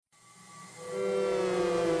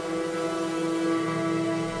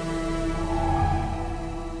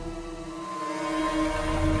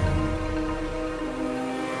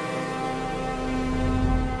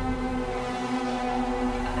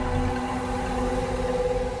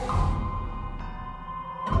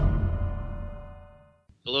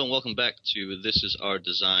Hello and welcome back to This Is Our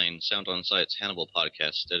Design, Sound On Sight's Hannibal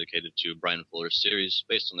podcast dedicated to Brian Fuller's series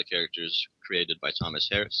based on the characters created by Thomas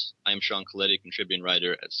Harris. I am Sean Coletti, contributing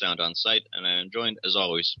writer at Sound On Sight, and I am joined, as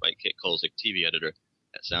always, by Kate Kolzik, TV editor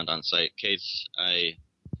at Sound On Sight. Kate, I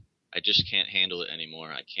just can't handle it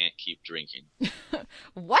anymore. I can't keep drinking.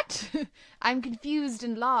 What? I'm confused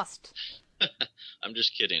and lost. I'm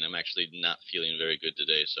just kidding. I'm actually not feeling very good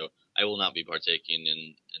today, so I will not be partaking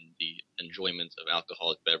in the enjoyment of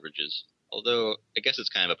alcoholic beverages. Although, I guess it's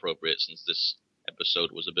kind of appropriate since this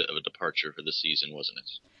episode was a bit of a departure for the season, wasn't it?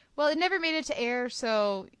 Well, it never made it to air,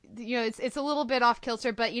 so, it's a little bit off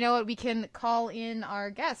kilter, but you know what? We can call in our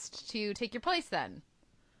guest to take your place then.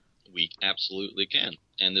 We absolutely can.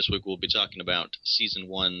 And this week we'll be talking about Season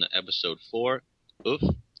 1, Episode 4, Oof,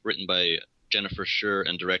 written by Jennifer Scher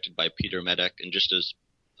and directed by Peter Medak. And just as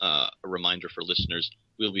a reminder for listeners,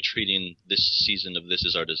 we'll be treating this season of This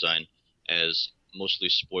Is Our Design as mostly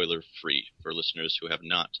spoiler-free for listeners who have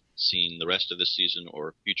not seen the rest of this season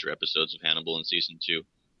or future episodes of Hannibal in Season 2,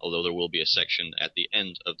 although there will be a section at the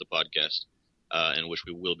end of the podcast in which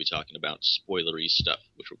we will be talking about spoilery stuff,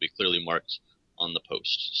 which will be clearly marked on the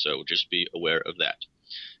post. So just be aware of that.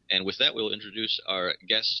 And with that, we'll introduce our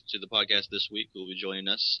guest to the podcast this week who will be joining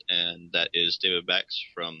us, and that is David Bax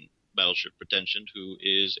from Battleship Pretension, who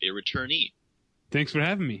is a returnee. Thanks for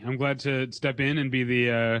having me. I'm glad to step in and be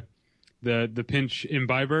the pinch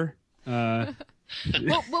imbiber.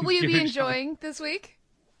 What will you be enjoying this week?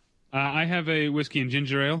 I have a whiskey and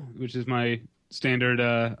ginger ale, which is my standard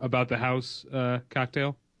about the house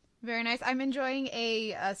cocktail. Very nice. I'm enjoying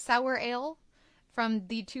a sour ale from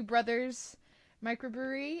the Two Brothers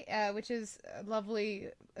Microbrewery, which is a lovely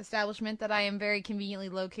establishment that I am very conveniently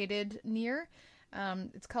located near.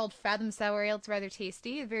 It's called Fathom Sour Ale. It's rather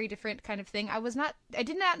tasty, a very different kind of thing. I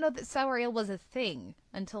did not know that sour ale was a thing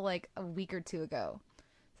until like a week or two ago.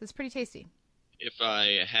 So it's pretty tasty. If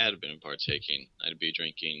I had been partaking, I'd be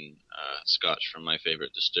drinking scotch from my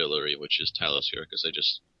favorite distillery, which is Talisker, because I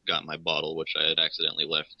just got my bottle, which I had accidentally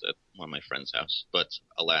left at one of my friend's house. But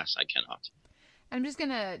alas, I cannot. I'm just going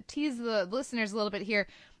to tease the listeners a little bit here.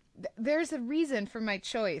 There's a reason for my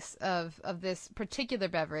choice of this particular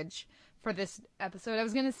beverage for this episode. I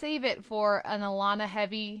was going to save it for an Alana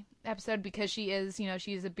heavy episode because she is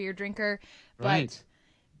a beer drinker. Right.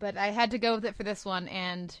 But I had to go with it for this one,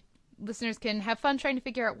 and listeners can have fun trying to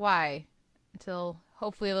figure out why until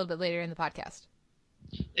hopefully a little bit later in the podcast.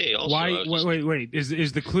 Hey, also, Why? Wait.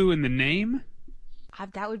 Is the clue in the name?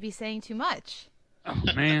 That would be saying too much. Oh,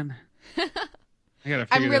 man.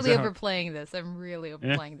 I'm really overplaying this. I'm really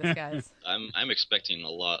overplaying this, guys. I'm expecting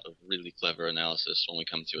a lot of really clever analysis when we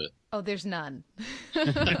come to it. Oh, there's none.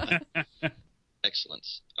 Excellent.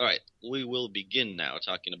 All right, we will begin now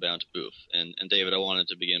talking about Oof. And David, I wanted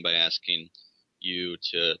to begin by asking you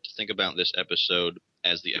to think about this episode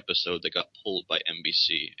as the episode that got pulled by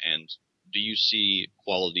NBC. And do you see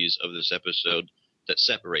qualities of this episode that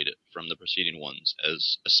separate it from the preceding ones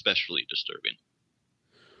as especially disturbing?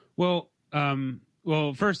 Well,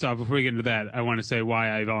 first off, before we get into that, I want to say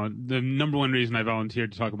why the number one reason I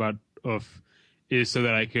volunteered to talk about Oof is so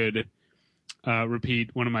that I could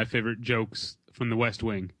repeat one of my favorite jokes from The West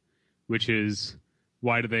Wing, which is,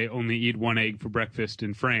 why do they only eat one egg for breakfast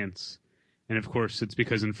in France? And of course, it's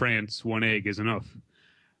because in France, one egg is enough.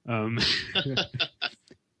 That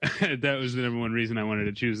was the number one reason I wanted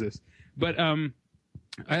to choose this. But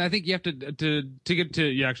I think you have to get to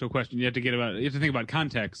your actual question. You have to think about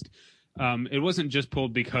context. It wasn't just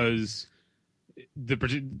pulled because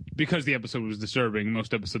the episode was disturbing.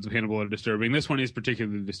 Most episodes of Hannibal are disturbing. This one is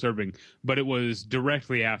particularly disturbing, but it was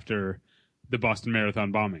directly after the Boston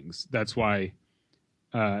Marathon bombings. That's why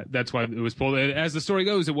it was pulled. As the story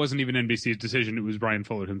goes, it wasn't even NBC's decision. It was Brian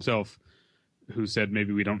Fuller himself who said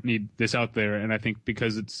maybe we don't need this out there. And I think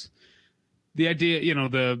because it's the idea,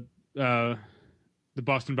 the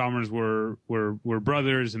Boston bombers were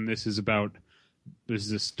brothers, and this is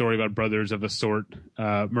a story about brothers of a sort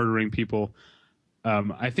murdering people.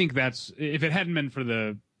 I think that's, if it hadn't been for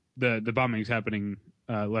the bombings happening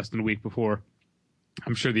less than a week before,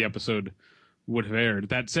 I'm sure the episode would have aired.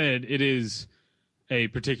 That said, it is a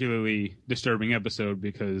particularly disturbing episode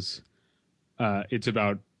because it's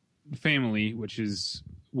about family, which is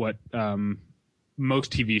what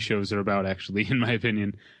most TV shows are about, actually, in my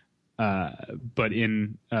opinion. But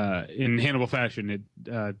in Hannibal fashion,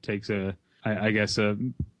 it takes a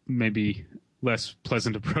maybe less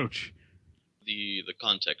pleasant approach. The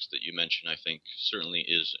context that you mentioned, I think, certainly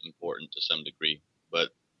is important to some degree, but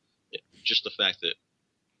just the fact that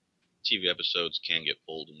TV episodes can get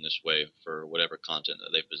pulled in this way for whatever content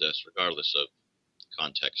that they possess, regardless of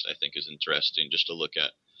context, I think is interesting, just to look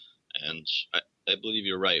at and I believe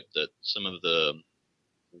you're right that some of the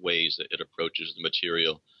ways that it approaches the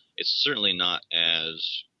material, it's certainly not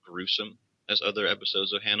as gruesome as other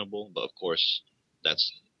episodes of Hannibal, but of course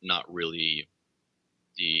that's not really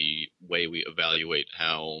the way we evaluate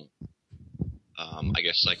how, I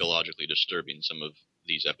guess, psychologically disturbing some of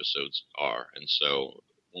these episodes are. And so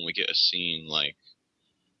when we get a scene like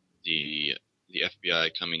the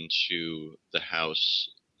FBI coming to the house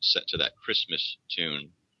set to that Christmas tune,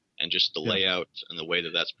 and just the layout and the way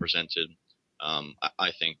that that's presented,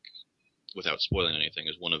 I think, without spoiling anything,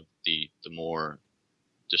 is one of the more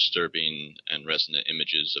disturbing and resonant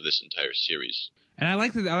images of this entire series. And I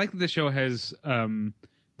like that the show has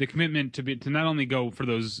the commitment to not only go for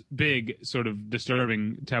those big sort of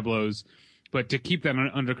disturbing tableaus, but to keep that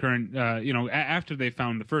undercurrent. After they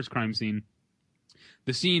found the first crime scene,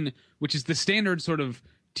 the scene, which is the standard sort of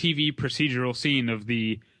TV procedural scene of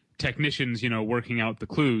the technicians, working out the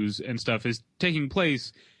clues and stuff, is taking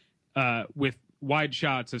place with wide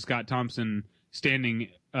shots of Scott Thompson standing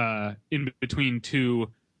in between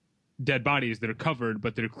two dead bodies that are covered,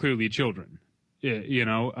 but they're clearly children.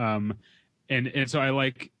 And so I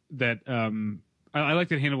like that. I like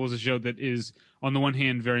that Hannibal is a show that is, on the one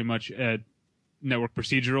hand, very much a network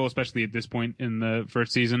procedural, especially at this point in the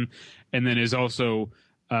first season, and then is also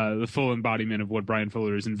the full embodiment of what Bryan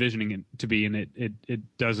Fuller is envisioning it to be, and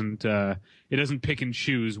it doesn't pick and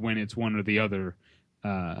choose when it's one or the other.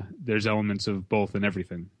 There's elements of both and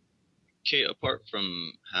everything. Kate, apart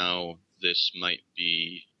from how this might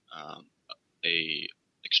be a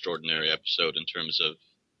extraordinary episode in terms of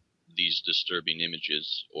these disturbing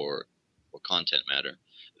images or content matter,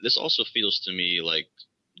 this also feels to me like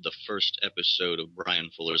the first episode of Bryan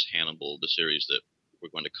Fuller's Hannibal, the series that we're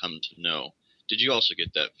going to come to know. Did you also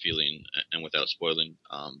get that feeling? And without spoiling,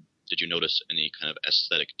 did you notice any kind of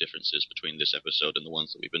aesthetic differences between this episode and the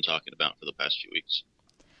ones that we've been talking about for the past few weeks?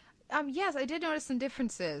 Yes, I did notice some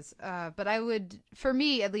differences, but I would, for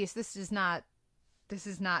me at least, this is not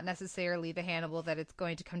necessarily the Hannibal that it's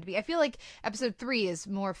going to come to be. I feel like episode 3 is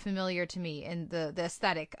more familiar to me in the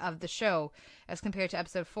aesthetic of the show as compared to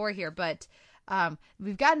episode 4 here, but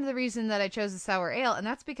we've gotten to the reason that I chose the sour ale, and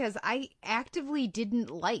that's because I actively didn't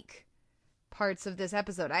like parts of this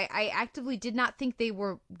episode. I actively did not think they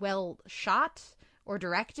were well shot or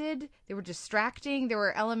directed. They were distracting. There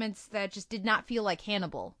were elements that just did not feel like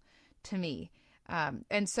Hannibal to me.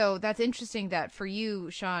 And so that's interesting that for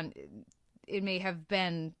you, Sean, it may have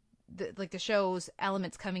been the show's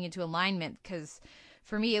elements coming into alignment, because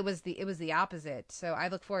for me it was the opposite. So I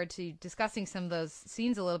look forward to discussing some of those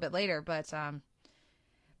scenes a little bit later. But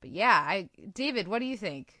yeah, David, what do you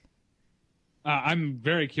think? I'm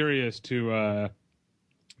very curious to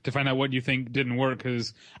find out what you think didn't work,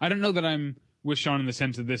 because I don't know that I'm with Sean in the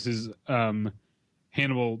sense that this is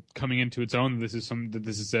Hannibal coming into its own. This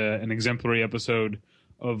is an exemplary episode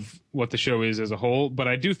of what the show is as a whole. But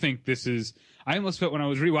I do think this is. I almost felt when I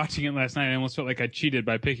was rewatching it last night, I almost felt like I cheated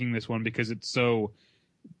by picking this one, because it's so,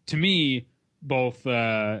 to me, both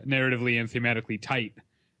narratively and thematically tight,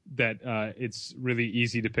 that it's really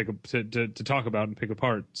easy to pick up to talk about and pick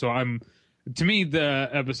apart. So to me, the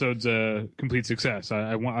episode's a complete success.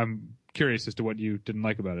 I'm curious as to what you didn't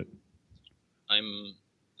like about it.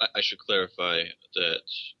 I should clarify that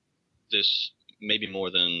this, maybe more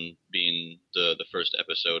than being the first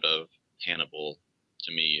episode of Hannibal,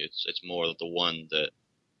 to me, it's more the one that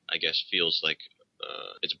I guess feels like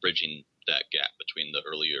it's bridging that gap between the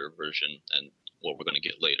earlier version and what we're going to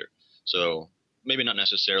get later. So maybe not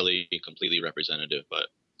necessarily completely representative, but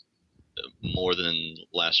more than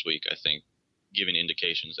last week, I think, giving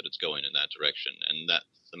indications that it's going in that direction. And that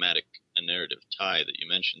thematic and narrative tie that you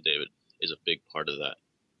mentioned, David, is a big part of that.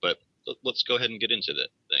 But let's go ahead and get into that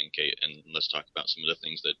then, Kate, and let's talk about some of the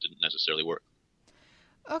things that didn't necessarily work.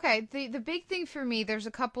 Okay, the big thing for me, there's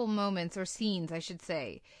a couple moments, or scenes, I should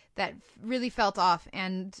say, that really felt off,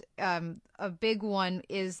 and a big one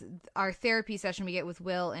is our therapy session we get with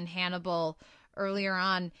Will and Hannibal earlier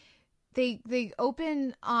on. They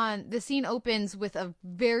open on, the scene opens with a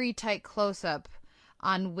very tight close-up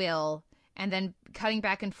on Will, and then cutting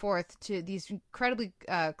back and forth to these incredibly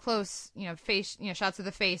close, face, shots of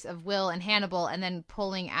the face of Will and Hannibal, and then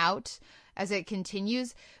pulling out as it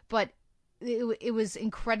continues. But it was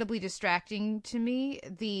incredibly distracting to me.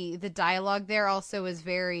 The dialogue there also is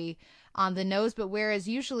very on the nose, but whereas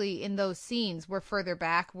usually in those scenes we're further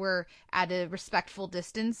back, we're at a respectful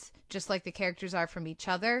distance, just like the characters are from each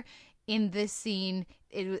other. In this scene,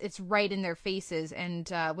 it's right in their faces, and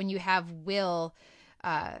when you have Will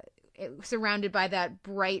surrounded by that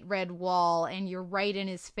bright red wall, and you're right in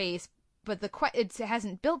his face, but it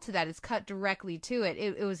hasn't built to that. It's cut directly to it.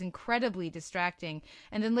 It was incredibly distracting.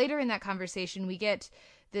 And then later in that conversation, we get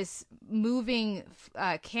this moving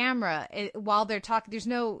camera while they're talking. There's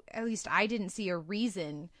no, at least I didn't see a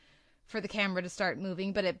reason for the camera to start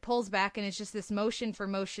moving, but it pulls back and it's just this motion for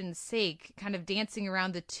motion's sake, kind of dancing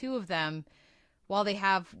around the two of them while they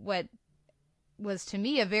have what was to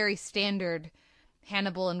me a very standard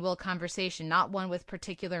Hannibal and Will conversation, not one with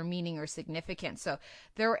particular meaning or significance. So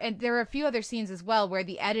there are a few other scenes as well where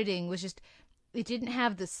the editing was just, it didn't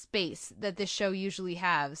have the space that this show usually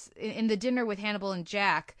has. In the dinner with Hannibal and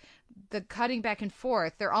Jack, the cutting back and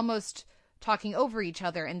forth, they're almost talking over each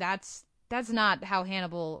other, and that's not how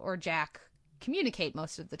Hannibal or Jack communicate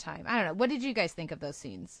most of the time. I don't know. What did you guys think of those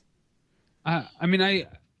scenes? I mean, I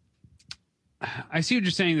see what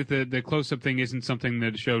you're saying, that the close-up thing isn't something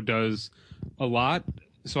that the show does a lot,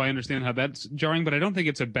 so I understand how that's jarring, but I don't think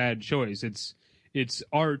it's a bad choice. It's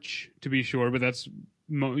arch, to be sure, but that's,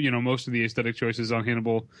 most of the aesthetic choices on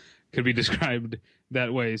Hannibal could be described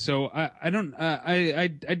that way. So I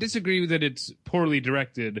disagree that it's poorly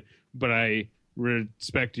directed, but I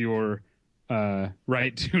respect your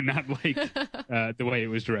right to not like the way it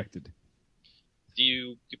was directed.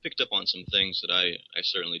 You picked up on some things that I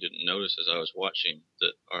certainly didn't notice as I was watching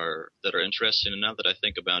that are interesting, and now that I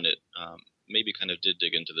think about it, maybe kind of did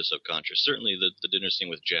dig into the subconscious. Certainly the dinner scene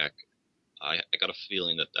with Jack, I got a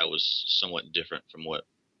feeling that was somewhat different from what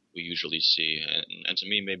we usually see, and to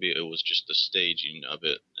me maybe it was just the staging of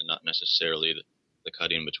it and not necessarily the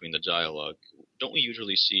cutting between the dialogue. Don't we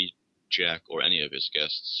usually see Jack or any of his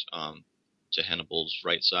guests to Hannibal's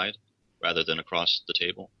right side rather than across the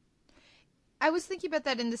table? I was thinking about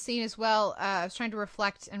that in the scene as well. I was trying to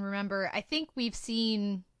reflect and remember. I think we've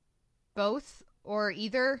seen both or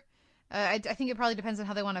either. I think it probably depends on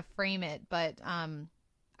how they want to frame it, but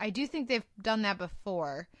I do think they've done that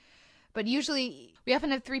before. But usually we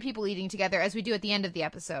often have three people eating together, as we do at the end of the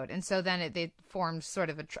episode, and so then it forms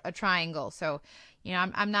sort of a triangle. So,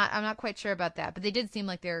 I'm not quite sure about that, but they did seem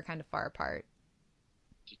like they were kind of far apart.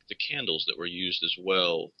 The candles that were used as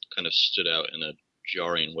well kind of stood out in a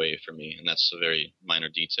jarring way for me, and that's a very minor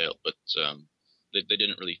detail, but they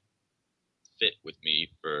didn't really fit with me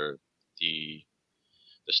for the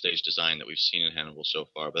stage design that we've seen in Hannibal so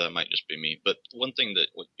far, but that might just be me. But one thing that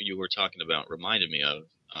what you were talking about reminded me of,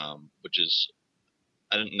 which is,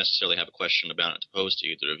 I didn't necessarily have a question about it to pose to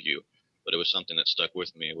either of you, but it was something that stuck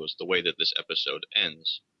with me, was the way that this episode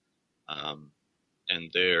ends.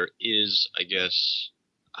 And there is, I guess,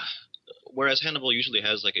 whereas Hannibal usually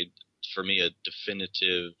has for me, a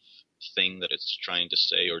definitive thing that it's trying to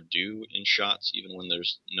say or do in shots, even when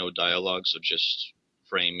there's no dialogue, so just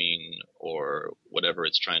framing or whatever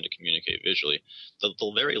it's trying to communicate visually. The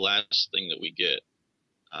very last thing that we get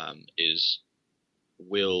is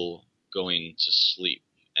Will going to sleep.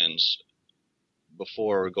 And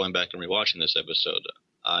before going back and rewatching this episode,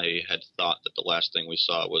 I had thought that the last thing we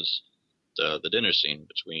saw was the dinner scene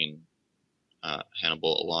between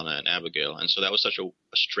Hannibal, Ilana, and Abigail. And so that was such a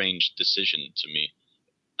strange decision to me,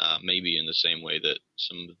 maybe in the same way that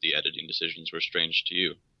some of the editing decisions were strange to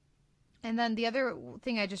you. And then the other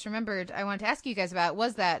thing I just remembered I wanted to ask you guys about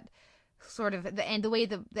was that sort of the end, the way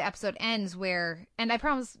the episode ends, where, and I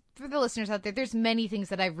promise for the listeners out there, there's many things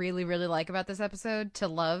that I really, really like about this episode to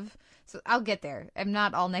love. So I'll get there. I'm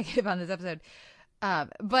not all negative on this episode.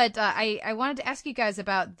 But I wanted to ask you guys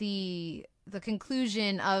about the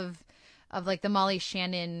conclusion of like the Molly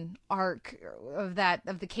Shannon arc of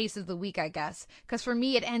the case of the week, I guess. Because for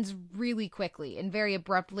me, it ends really quickly and very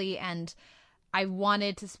abruptly, and I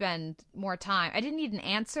wanted to spend more time. I didn't need an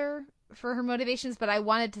answer for her motivations, but I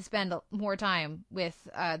wanted to spend more time with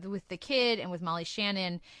the kid and with Molly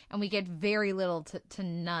Shannon, and we get very little to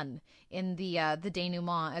none in the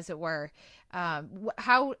denouement, as it were.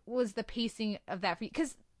 How was the pacing of that for you?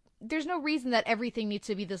 Because there's no reason that everything needs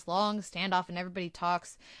to be this long standoff and everybody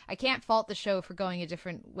talks. I can't fault the show for going a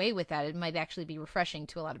different way with that. It might actually be refreshing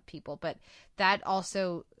to a lot of people, but that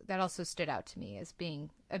also stood out to me as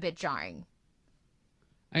being a bit jarring.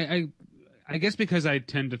 I guess because I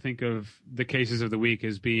tend to think of the cases of the week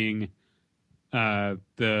as being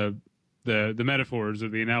the metaphors or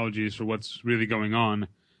the analogies for what's really going on.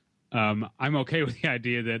 I'm okay with the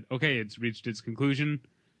idea that, okay, it's reached its conclusion.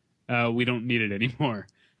 We don't need it anymore.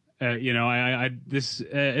 This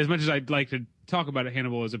as much as I'd like to talk about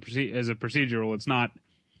Hannibal as a procedural, it's not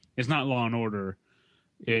Law and Order.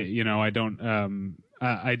 I don't.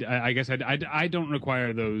 I guess I don't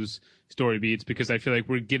require those story beats because I feel like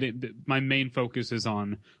my main focus is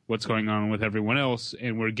on what's going on with everyone else,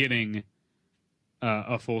 and we're getting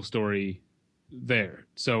a full story there.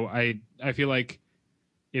 So I feel like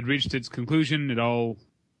it reached its conclusion. It all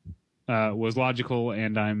was logical,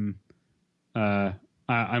 and I'm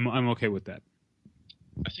okay with that.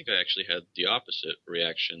 I think I actually had the opposite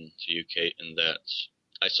reaction to you, Kate, in that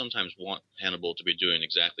I sometimes want Hannibal to be doing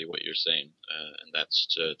exactly what you're saying, and that's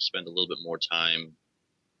to spend a little bit more time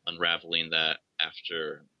unraveling that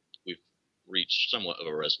after we've reached somewhat of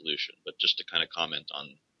a resolution, but just to kind of comment on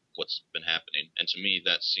what's been happening. And to me,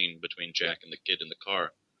 that scene between Jack and the kid in the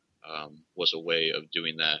car was a way of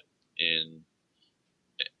doing that in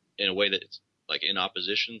a way that's like in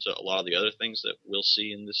opposition to a lot of the other things that we'll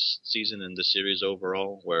see in this season and the series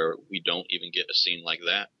overall, where we don't even get a scene like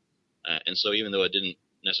that. And so even though it didn't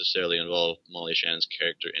necessarily involve Molly Shannon's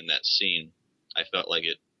character in that scene, I felt like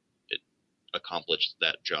it accomplished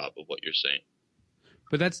that job of what you're saying.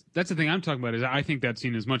 But that's the thing I'm talking about, is I think that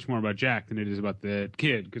scene is much more about Jack than it is about the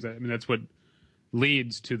kid, because I mean that's what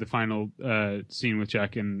leads to the final scene with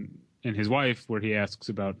Jack and his wife, where he asks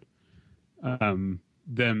about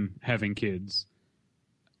them having kids.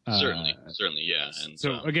 Certainly, yeah. And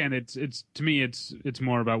so again, it's to me, it's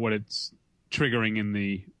more about what it's triggering in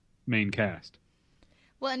the main cast.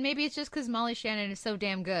 Well, and maybe it's just because Molly Shannon is so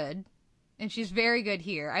damn good, and she's very good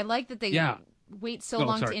here. I like that they wait so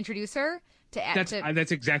long to introduce her.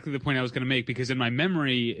 That's exactly the point I was going to make, because in my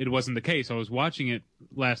memory, it wasn't the case. I was watching it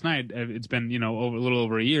last night. It's been a little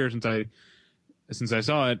over a year since I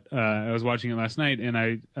saw it. I was watching it last night, and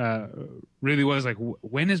I really was like,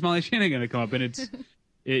 when is Molly Shannon going to come up? And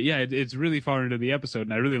it's really far into the episode,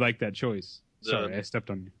 and I really like that choice. Sorry, I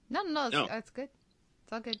stepped on you. No, that's good.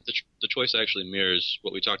 It's all good. The choice actually mirrors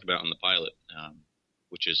what we talked about in the pilot,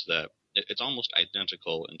 which is that it's almost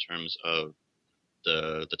identical in terms of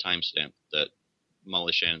the timestamp that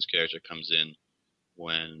Molly Shannon's character comes in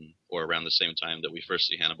when, or around the same time that we first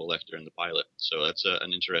see Hannibal Lecter in the pilot. So that's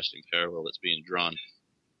an interesting parallel that's being drawn.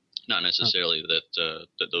 Not necessarily that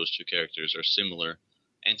those two characters are similar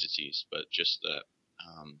entities, but just that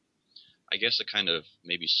I guess a kind of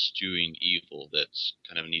maybe stewing evil that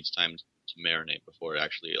kind of needs time to marinate before it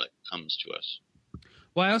actually comes to us.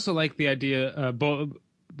 Well, I also like the idea,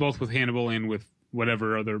 both with Hannibal and with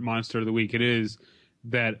whatever other monster of the week it is,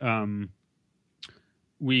 that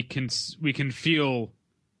we can feel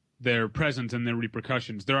their presence and their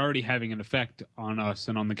repercussions. They're already having an effect on us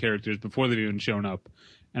and on the characters before they've even shown up.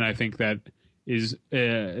 And I think that is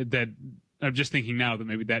that I'm just thinking now that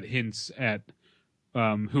maybe that hints at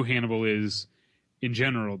who Hannibal is in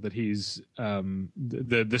general, that he's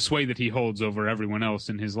the sway that he holds over everyone else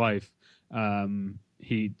in his life.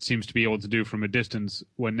 He seems to be able to do from a distance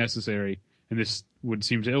when necessary, and this would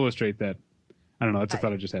seem to illustrate that. I don't know. That's a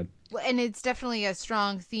thought I just had. Well, and it's definitely a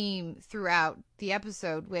strong theme throughout the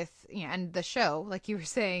episode with, and the show. Like you were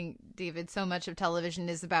saying, David, so much of television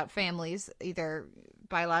is about families, either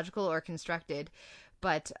biological or constructed.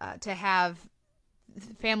 But to have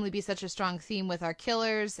family be such a strong theme with our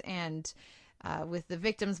killers and with the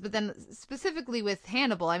victims, but then specifically with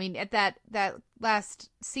Hannibal. I mean, at that last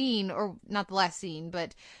scene, or not the last scene,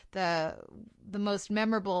 but the most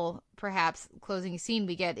memorable, perhaps, closing scene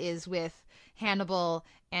we get is with Hannibal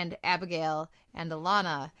and Abigail and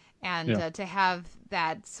Alana, and to have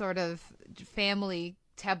that sort of family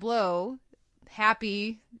tableau,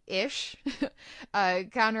 happy-ish,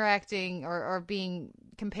 counteracting or being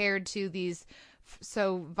compared to these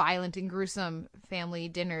so violent and gruesome family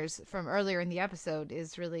dinners from earlier in the episode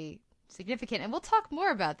is really significant. And we'll talk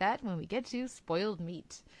more about that when we get to spoiled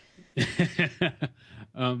meat.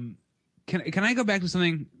 Can I go back to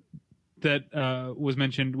something that was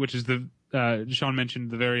mentioned, which is Sean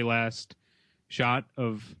mentioned the very last shot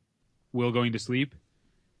of Will going to sleep.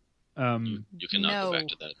 You cannot go back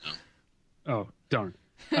to that now. Oh, darn.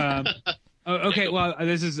 Okay, well,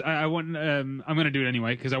 this is I want. I'm going to do it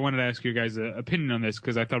anyway because I wanted to ask your guys' opinion on this,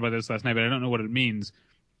 because I thought about this last night, but I don't know what it means.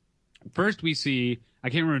 First, we see, I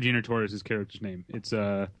can't remember Gina Torres' character's name. It's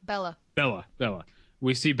Bella. Bella.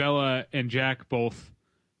 We see Bella and Jack both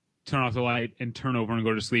turn off the light and turn over and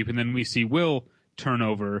go to sleep, and then we see Will turn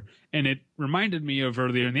over, and it reminded me of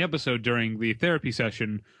earlier in the episode during the therapy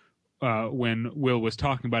session when Will was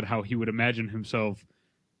talking about how he would imagine himself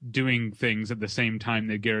doing things at the same time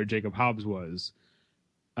that Garrett Jacob Hobbs was.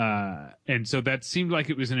 And so that seemed like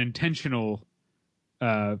it was an intentional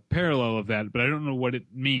parallel of that, but I don't know what it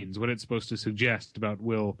means, what it's supposed to suggest about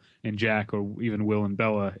Will and Jack, or even Will and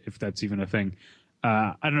Bella, if that's even a thing.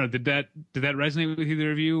 I don't know. Did that resonate with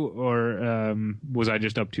either of you, or was I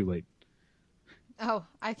just up too late? Oh,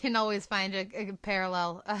 I can always find a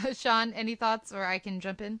parallel. Sean, any thoughts, or I can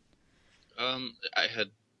jump in?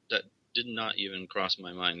 That did not even cross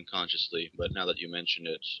my mind consciously, but now that you mention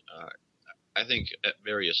it, I think at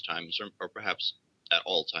various times, or perhaps at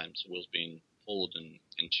all times. Will's being pulled in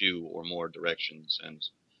two or more directions, and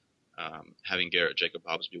having Garrett Jacob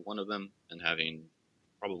Hobbs be one of them, and having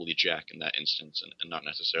probably Jack in that instance, and not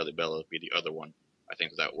necessarily Bella be the other one. I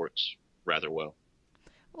think that works rather well.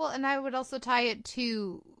 Well, and I would also tie it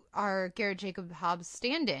to our Garrett Jacob Hobbs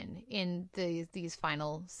stand-in in these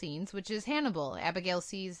final scenes, which is Hannibal. Abigail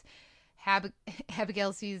sees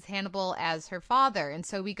Hannibal as her father, and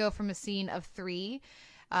so we go from a scene of three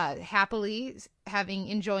happily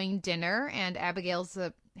enjoying dinner, and Abigail's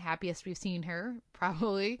the happiest we've seen her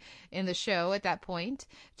probably in the show at that point,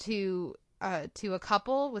 to a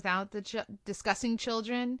couple without the discussing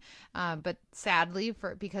children, but sadly,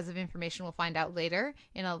 because of information we'll find out later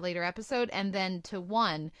in a later episode, and then to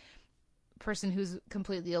one person who's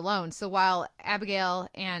completely alone. So while Abigail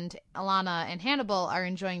and Alana and Hannibal are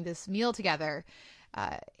enjoying this meal together,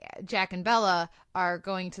 Jack and Bella are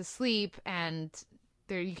going to sleep, and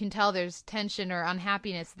you can tell there's tension or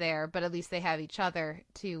unhappiness there, but at least they have each other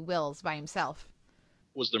to Will's by himself.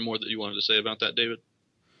 Was there more that you wanted to say about that, David?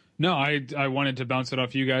 No, I wanted to bounce it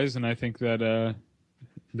off you guys, and I think that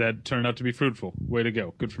that turned out to be fruitful. Way to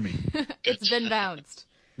go. Good for me. It's been bounced.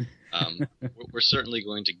 We're certainly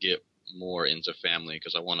going to get more into family,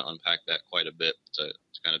 because I want to unpack that quite a bit to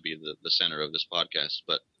kind of be the center of this podcast.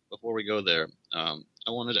 But before we go there, I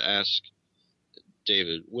wanted to ask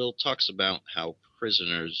David, Will talks about how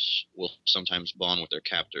prisoners will sometimes bond with their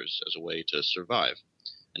captors as a way to survive.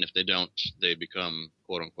 And if they don't, they become,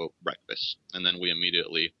 quote-unquote, breakfast. And then we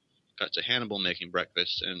immediately cut to Hannibal making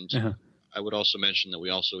breakfast. And I would also mention that we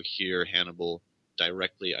also hear Hannibal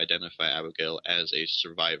directly identify Abigail as a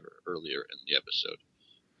survivor earlier in the episode.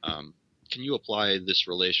 Can you apply this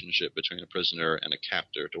relationship between a prisoner and a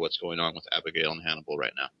captor to what's going on with Abigail and Hannibal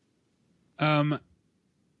right now?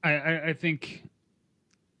 I think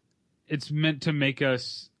it's meant to make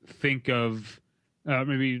us think of,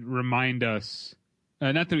 maybe remind us,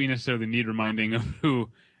 not that we necessarily need reminding of who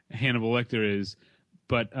Hannibal Lecter is,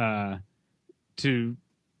 but to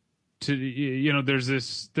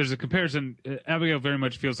there's a comparison. Abigail very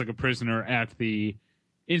much feels like a prisoner at the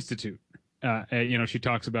Institute. She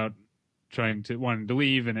talks about wanting to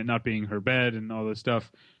leave and it not being her bed and all this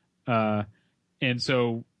stuff. And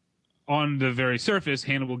so on the very surface,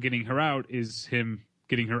 Hannibal getting her out is him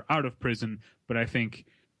getting her out of prison. But I think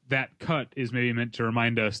that cut is maybe meant to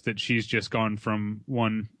remind us that she's just gone from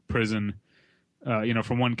one prison,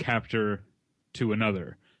 from one captor to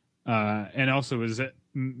another. And also is it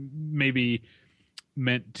maybe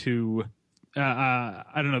meant to, I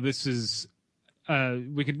don't know, this is,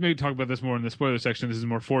 we could maybe talk about this more in the spoiler section. This is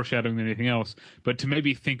more foreshadowing than anything else, but to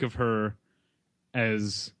maybe think of her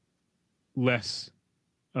as less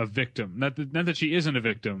a victim. Not that she isn't a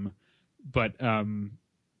victim, but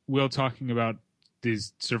Will talking about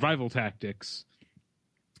these survival tactics,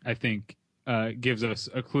 I think, gives us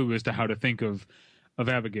a clue as to how to think of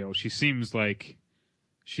Abigail. She seems like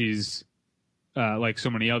she's like so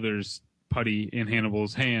many others, putty in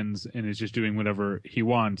Hannibal's hands and is just doing whatever he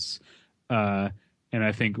wants. And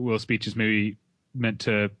I think Will's speech is maybe meant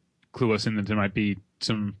to clue us in that there might be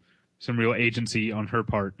some real agency on her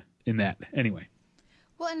part in that. Anyway.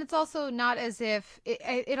 Well, and it's also not as if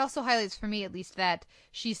it also highlights, for me at least, that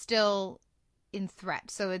she's still in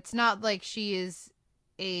threat. So it's not like she is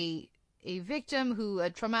a victim who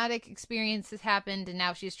a traumatic experience has happened and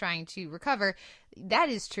now she's trying to recover. That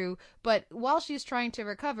is true, but while she's trying to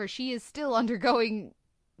recover, she is still undergoing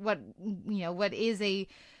what is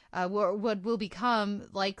what will become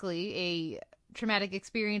likely a traumatic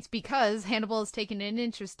experience, because Hannibal has taken an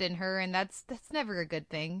interest in her, and that's never a good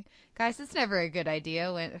thing, guys. It's never a good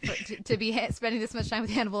idea to be spending this much time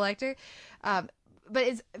with Hannibal Lecter.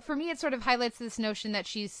 But for me, it sort of highlights this notion that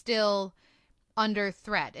she's still under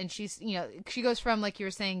threat, and she goes from, like you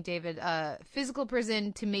were saying, David, physical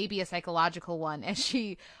prison to maybe a psychological one, as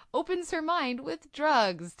she opens her mind with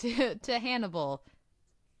drugs to Hannibal.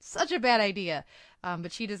 Such a bad idea.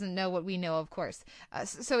 But she doesn't know what we know, of course.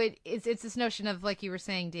 So it's this notion of, like you were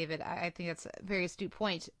saying, David, I think that's a very astute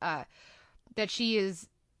point, that she is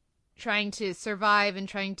trying to survive and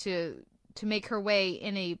trying to make her way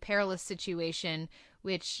in a perilous situation,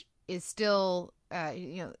 which is still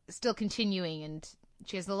continuing. And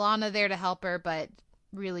she has Alana there to help her, but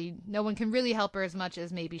really no one can really help her as much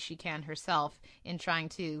as maybe she can herself in trying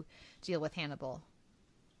to deal with Hannibal.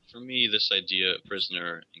 For me, this idea of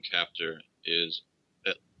prisoner and captor is,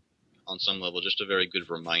 on some level, just a very good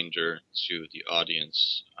reminder to the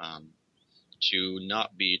audience to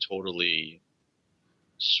not be totally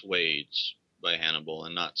swayed by Hannibal,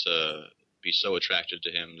 and not to be so attracted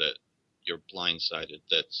to him that you're blindsided,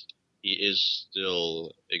 that he is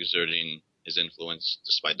still exerting his influence,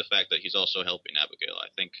 despite the fact that he's also helping Abigail. I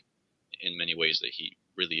think in many ways that he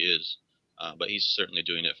really is, but he's certainly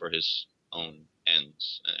doing it for his own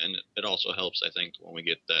ends. And it also helps, I think, when we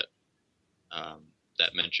get that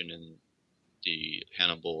that mention in the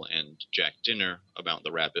Hannibal and Jack dinner about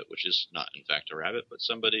the rabbit, which is not in fact a rabbit, but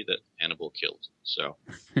somebody that Hannibal killed. So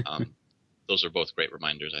those are both great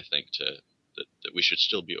reminders, I think, that we should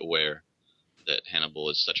still be aware that Hannibal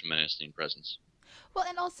is such a menacing presence. Well,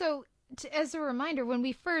 and also as a reminder, when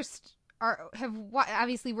we first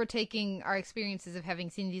obviously we're taking our experiences of having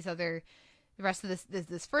seen the rest of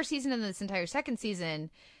this first season and this entire second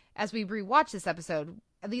season as we rewatch this episode.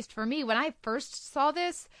 At least for me, when I first saw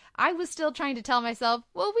this, I was still trying to tell myself,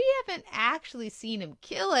 well, we haven't actually seen him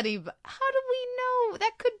kill anybody. How do we know?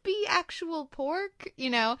 That could be actual pork,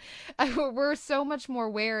 you know? We're so much more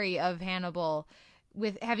wary of Hannibal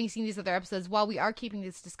with having seen these other episodes. While we are keeping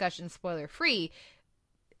this discussion spoiler-free,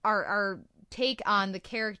 our take on the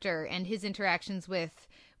character and his interactions with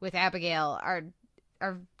Abigail are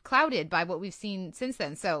clouded by what we've seen since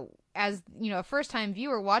then. So as, you know, a first-time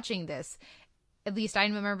viewer watching this, at least I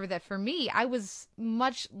remember that for me, I was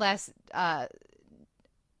much less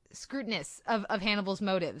scrutinous of Hannibal's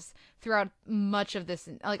motives throughout much of this,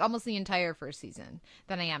 like almost the entire first season,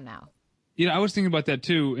 than I am now. You know, I was thinking about that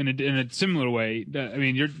too in a similar way. I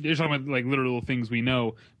mean, you're talking about like literal things we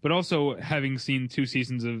know, but also having seen 2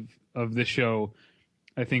 seasons of this show,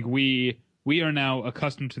 I think we are now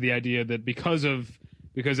accustomed to the idea that because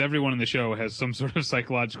everyone in the show has some sort of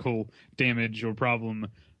psychological damage or problem,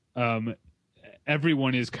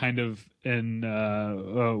 everyone is kind of an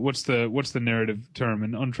what's the narrative term?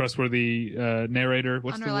 An untrustworthy narrator.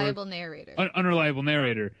 What's unreliable the word? Narrator. Unreliable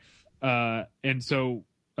narrator. And so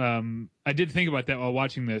I did think about that while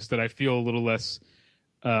watching this. That I feel a little less,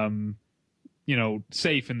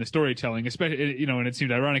 safe in the storytelling, especially and it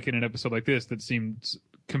seemed ironic in an episode like this that seemed,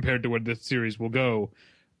 compared to where this series will go,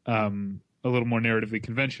 a little more narratively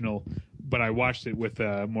conventional. But I watched it with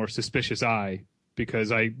a more suspicious eye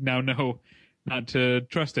because I now know not to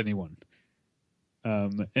trust anyone.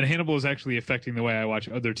 And Hannibal is actually affecting the way I watch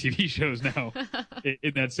other TV shows now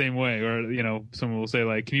in that same way. Or, someone will say,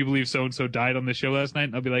 like, can you believe so-and-so died on the show last night?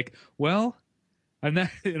 And I'll be like, well, I'm not,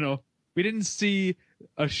 we didn't see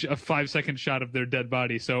a 5-second shot of their dead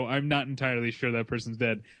body, so I'm not entirely sure that person's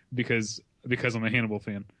dead because I'm a Hannibal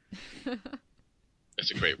fan.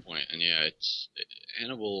 That's a great point. And yeah,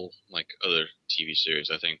 Hannibal, like other TV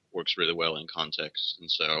series, I think works really well in context. And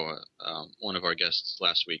so one of our guests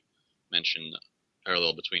last week mentioned a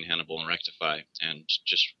parallel between Hannibal and Rectify, and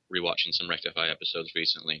just rewatching some Rectify episodes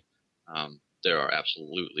recently, there are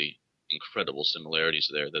absolutely incredible similarities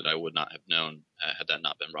there that I would not have known had that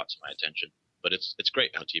not been brought to my attention. But it's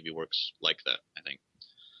great how TV works like that, I think.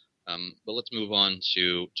 But let's move on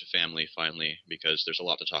to family finally, because there's a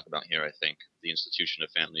lot to talk about here, I think. The institution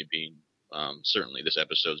of family being certainly this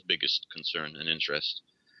episode's biggest concern and interest.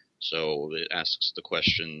 So it asks the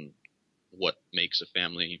question, what makes a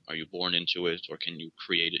family? Are you born into it, or can you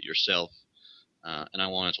create it yourself? And I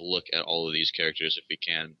wanted to look at all of these characters, if we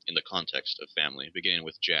can, in the context of family, beginning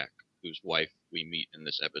with Jack, whose wife we meet in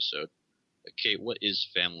this episode. Kate, what is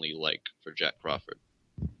family like for Jack Crawford?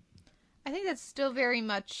 I think that's still very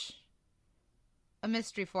much a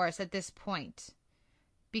mystery for us at this point,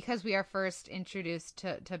 because we are first introduced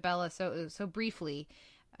to Bella so briefly.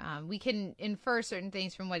 We can infer certain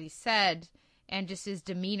things from what he said and just his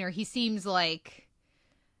demeanor. He seems like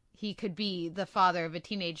he could be the father of a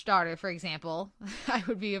teenage daughter, for example. I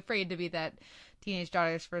would be afraid to be that teenage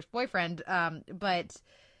daughter's first boyfriend. But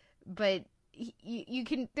you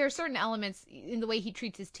can. There are certain elements in the way he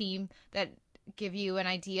treats his team that give you an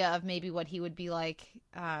idea of maybe what he would be like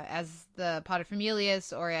as the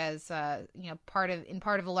paterfamilias, or as part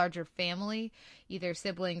of a larger family, either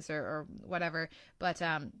siblings or whatever. But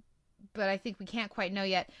I think we can't quite know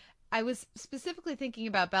yet. I was specifically thinking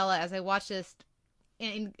about Bella as I watched this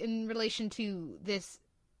in relation to this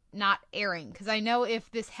not airing, because I know if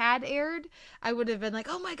this had aired, I would have been like,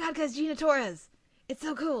 oh my god, because Gina Torres, it's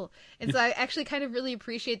so cool. And so I actually kind of really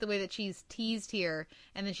appreciate the way that she's teased here,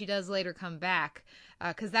 and then she does later come back,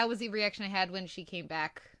 because that was the reaction I had when she came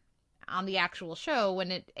back on the actual show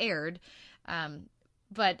when it aired.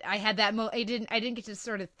 But I had that I didn't get to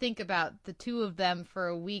sort of think about the two of them for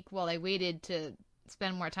a week while I waited to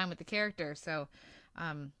spend more time with the character. So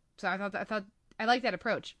I thought I like that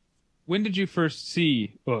approach. When did you first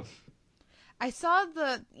see Oof? I saw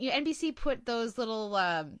NBC put those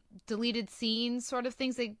little deleted scenes sort of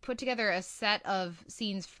things. They put together a set of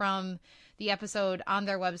scenes from the episode on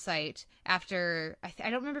their website after, I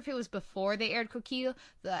don't remember if it was before they aired Coquille,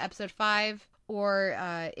 the episode 5, or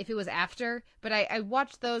if it was after. But I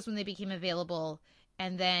watched those when they became available,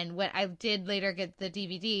 and then when I did later get the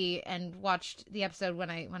DVD and watched the episode when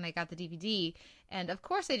I got the DVD. And of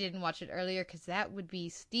course I didn't watch it earlier because that would be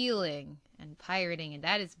stealing and pirating, and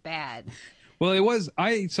that is bad. Well,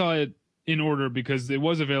 I saw it in order because it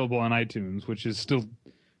was available on iTunes, which is still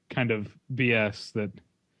kind of BS that,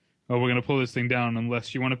 oh, we're going to pull this thing down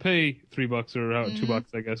unless you want to pay $3 or $2,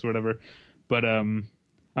 I guess, or whatever. But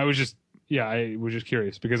I was just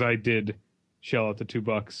curious because I did shell out the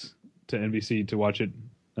 $2 to NBC to watch it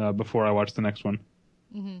before I watched the next one.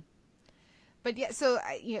 Mm-hmm. But yeah, so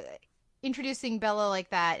introducing Bella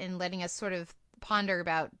like that and letting us sort of ponder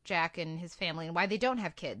about Jack and his family and why they don't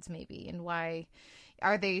have kids, maybe, and why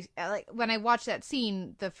are they like. When I watch that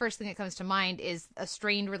scene, the first thing that comes to mind is a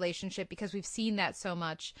strained relationship, because we've seen that so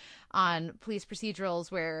much on police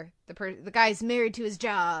procedurals where the guy's married to his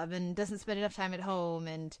job and doesn't spend enough time at home,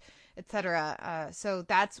 and etc. So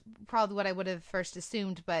that's probably what I would have first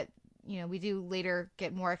assumed, but we do later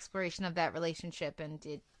get more exploration of that relationship, and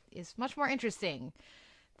it is much more interesting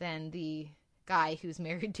than the guy who's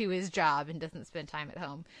married to his job and doesn't spend time at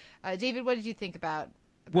home. David, what did you think about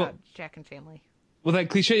Jack and family? Well, that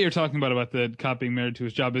cliche you're talking about the cop being married to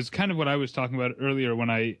his job is kind of what I was talking about earlier when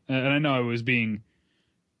and I know I was being,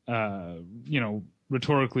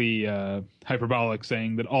 rhetorically hyperbolic,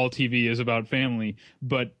 saying that all TV is about family,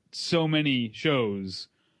 but so many shows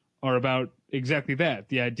are about exactly that.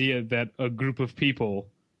 The idea that a group of people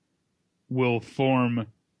will form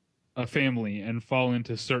a family and fall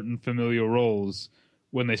into certain familial roles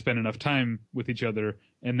when they spend enough time with each other,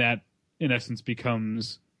 and that in essence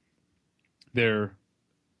becomes their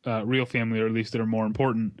real family, or at least their more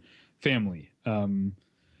important family. I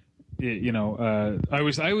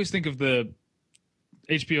always think of the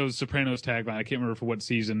HBO's Sopranos tagline. I can't remember for what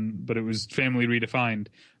season, but it was family redefined.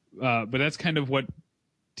 But that's kind of what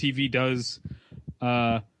TV does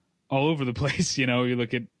all over the place. You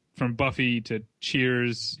look at from Buffy to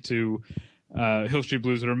Cheers to Hill Street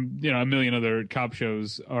Blues, or a million other cop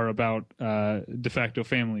shows are about de facto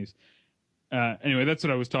families. Anyway, that's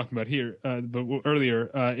what I was talking about here. But earlier,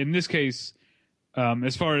 in this case,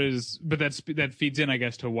 as far as, but that feeds in, I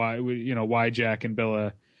guess, to why Jack and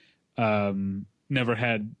Bella never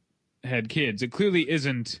had kids. It clearly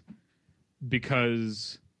isn't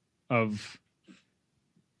because of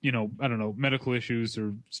I don't know, medical issues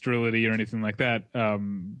or sterility or anything like that.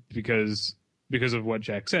 Because of what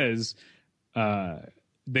Jack says,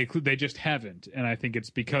 they just haven't, and I think it's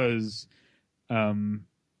because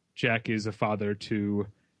Jack is a father to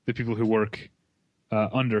the people who work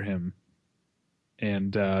under him,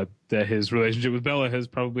 and that his relationship with Bella has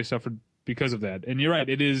probably suffered because of that. And you're right,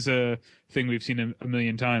 it is a thing we've seen a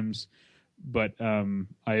million times, but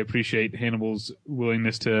I appreciate Hannibal's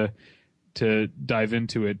willingness to dive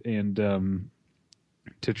into it and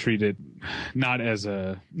to treat it not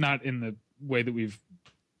in the way that we've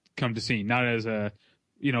come to see, not as a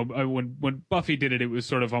when Buffy did it, it was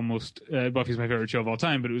sort of almost Buffy's my favorite show of all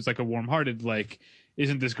time, but it was like a warm-hearted, like,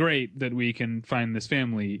 isn't this great that we can find this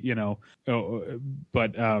family,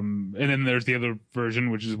 but and then there's the other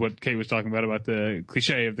version, which is what Kate was talking about the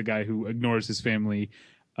cliche of the guy who ignores his family.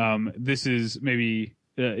 This is maybe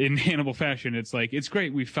in Hannibal fashion. It's like, it's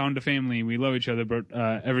great, we found a family, we love each other, but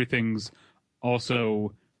everything's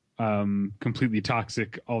also completely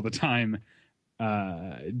toxic all the time,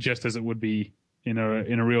 just as it would be in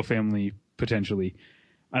a real family potentially.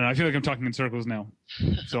 I don't know, I feel like I'm talking in circles now,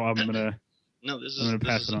 so I'm gonna this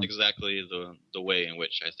is exactly the way in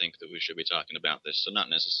which I think that we should be talking about this. So not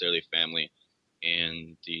necessarily family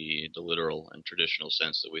in the literal and traditional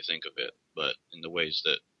sense that we think of it, but in the ways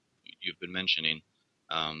that you've been mentioning.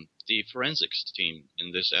 The forensics team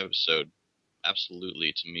in this episode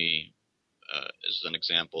absolutely, to me, is an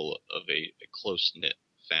example of a close-knit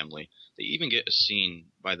family. They even get a scene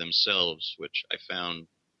by themselves, which I found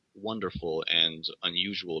wonderful and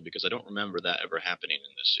unusual because I don't remember that ever happening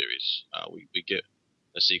in this series. We get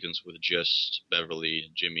a sequence with just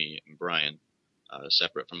Beverly, Jimmy, and Brian,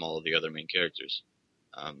 separate from all of the other main characters.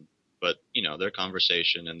 But, their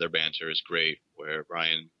conversation and their banter is great, where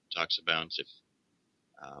Brian talks about if,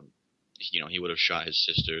 he would have shot his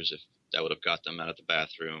sisters if that would have got them out of the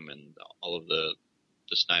bathroom, and all of the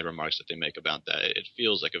snide remarks that they make about that. It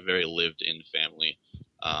feels like a very lived-in family,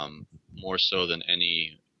 more so than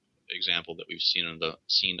any example that we've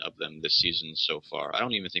seen of them this season so far. I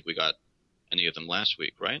don't even think we got any of them last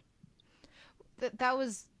week, right? That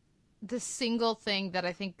was the single thing that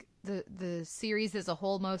I think the series as a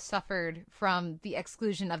whole most suffered from the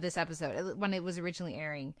exclusion of this episode when it was originally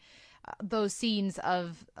airing. those scenes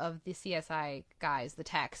of the CSI guys, the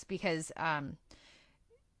techs, because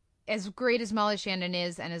as great as Molly Shannon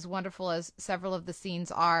is and as wonderful as several of the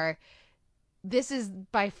scenes are, this is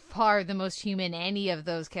by far the most human any of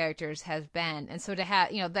those characters has been. And so to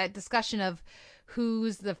have, that discussion of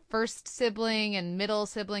who's the first sibling and middle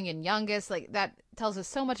sibling and youngest, like that tells us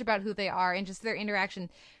so much about who they are and just their interaction.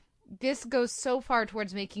 This goes so far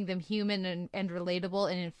towards making them human and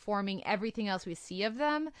relatable and informing everything else we see of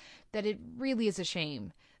them that it really is a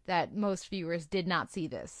shame that most viewers did not see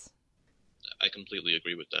this. I completely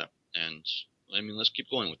agree with that. And, I mean, let's keep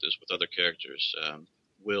going with this with other characters.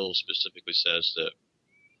 Will specifically says that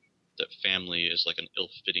family is like an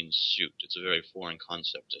ill-fitting suit. It's a very foreign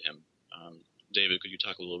concept to him. David, could you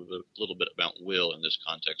talk a little bit about Will in this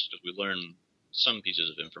context? Because we learn some pieces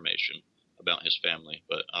of information about his family,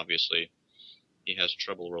 but obviously he has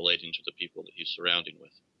trouble relating to the people that he's surrounding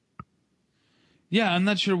with. Yeah, I'm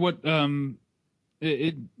not sure what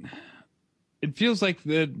it feels like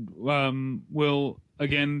that Will,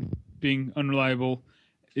 again, being unreliable,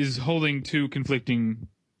 is holding two conflicting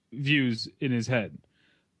views in his head.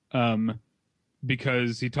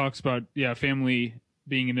 Because he talks about, family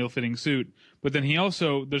being an ill-fitting suit, but then he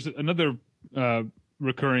also, there's another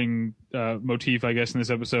recurring motif, I guess, in this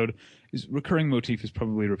episode. Recurring motif is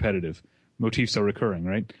probably repetitive. Motifs are recurring,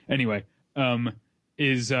 right? Anyway,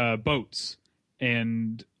 is boats.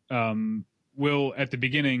 And Will, at the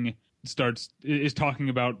beginning, is talking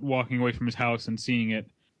about walking away from his house and seeing it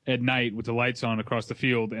at night with the lights on across the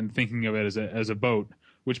field and thinking of it as a boat,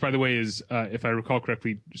 which, by the way, is, if I recall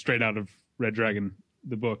correctly, straight out of Red Dragon,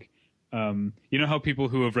 the book. You know how people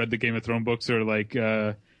who have read the Game of Thrones books are like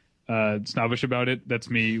snobbish about it? That's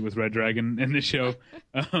me with Red Dragon in this show.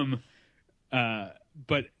 So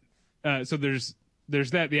there's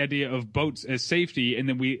that, the idea of boats as safety, and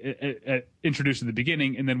then we introduced at the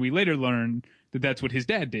beginning, and then we later learn that that's what his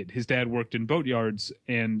dad did. His dad worked in boatyards,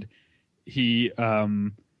 and he,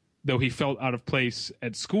 though he felt out of place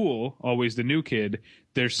at school, always the new kid,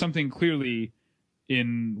 there's something clearly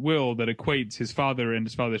in Will that equates his father and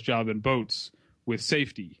his father's job in boats with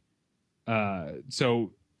safety. Again,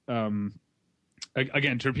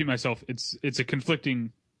 to repeat myself, it's a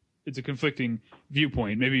conflicting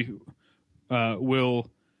viewpoint. Maybe Will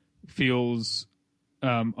feels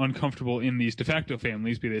uncomfortable in these de facto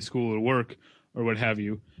families, be they school or work or what have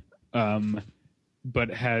you, but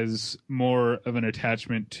has more of an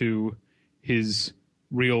attachment to his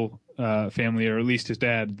real family, or at least his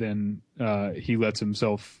dad, than he lets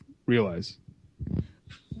himself realize.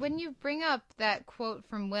 When you bring up that quote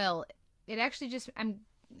from Will, it actually just, and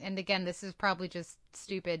again, this is probably just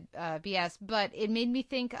stupid BS, but it made me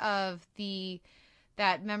think of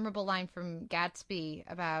that memorable line from Gatsby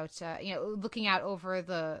about looking out over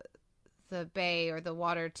the bay or the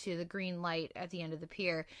water to the green light at the end of the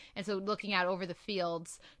pier, and so looking out over the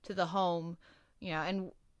fields to the home,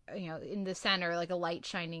 and in the center, like a light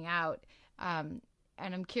shining out. And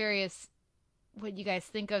I'm curious what you guys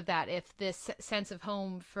think of that, if this sense of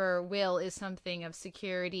home for Will is something of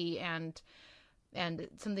security and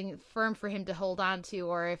something firm for him to hold on to,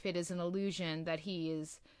 or if it is an illusion that he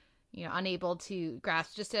is, unable to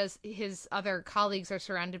grasp. Just as his other colleagues are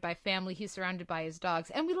surrounded by family, he's surrounded by his dogs.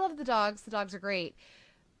 And we love the dogs. The dogs are great.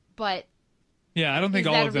 But yeah, I don't think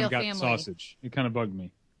all of them got family? sausage. It kind of bugged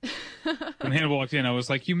me. When Hannibal walked in, I was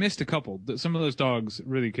like, you missed a couple. Some of those dogs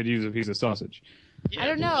really could use a piece of sausage. Yeah, I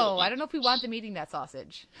don't know. I don't know if we want them eating that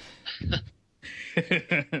sausage. But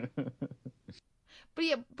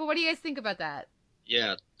what do you guys think about that?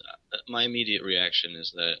 Yeah, my immediate reaction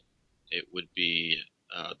is that it would be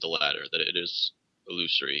the latter, that it is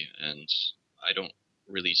illusory, and I don't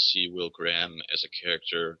really see Will Graham as a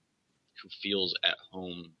character who feels at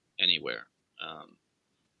home anywhere.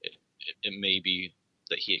 It may be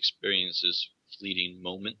that he experiences fleeting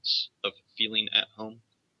moments of feeling at home,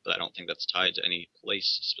 but I don't think that's tied to any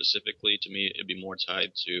place specifically. To me, it'd be more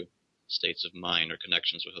tied to states of mind or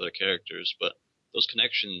connections with other characters, but those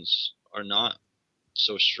connections are not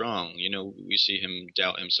so strong. We see him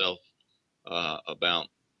doubt himself about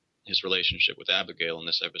his relationship with Abigail in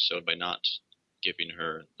this episode by not giving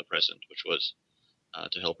her the present, which was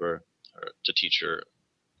to help her, or to teach her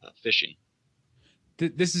fishing.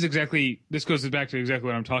 This goes back to exactly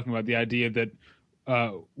what I'm talking about, the idea that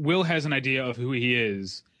Will has an idea of who he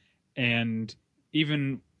is, and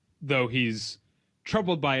even though he's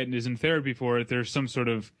troubled by it and is in therapy for it, there's some sort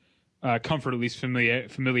of comfort, at least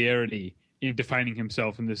familiarity, in defining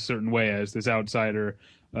himself in this certain way as this outsider,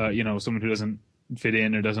 someone who doesn't fit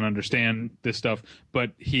in or doesn't understand this stuff.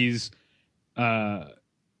 But he's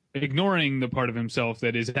ignoring the part of himself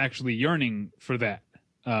that is actually yearning for that.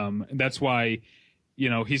 That's why,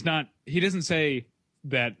 he doesn't say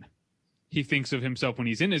that he thinks of himself when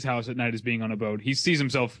he's in his house at night as being on a boat. He sees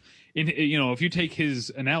himself if you take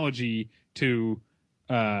his analogy to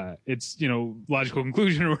its, logical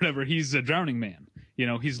conclusion or whatever, he's a drowning man.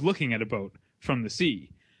 He's looking at a boat from the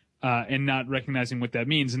sea and not recognizing what that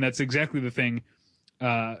means. And that's exactly the thing.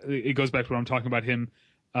 It goes back to what I'm talking about him.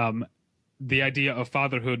 The idea of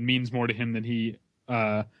fatherhood means more to him than he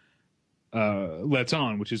lets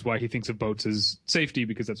on, which is why he thinks of boats as safety,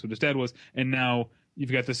 because that's what his dad was. And now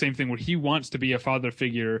you've got the same thing where he wants to be a father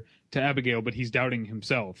figure to Abigail, but he's doubting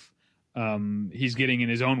himself. He's getting in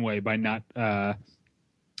his own way by not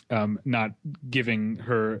giving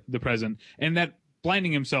her the present, and that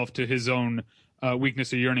blinding himself to his own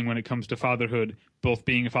weakness or yearning when it comes to fatherhood, both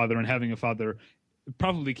being a father and having a father,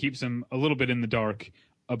 probably keeps him a little bit in the dark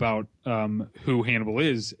about who Hannibal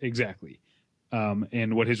is exactly,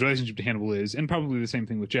 and what his relationship to Hannibal is, and probably the same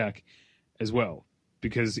thing with Jack as well,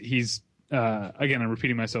 because he's again, I'm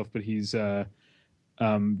repeating myself, but he's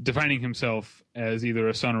defining himself as either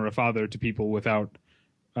a son or a father to people without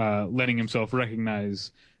letting himself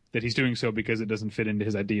recognize that he's doing so because it doesn't fit into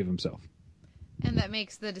his idea of himself. And that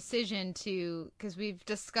makes the decision to, because we've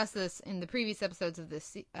discussed this in the previous episodes of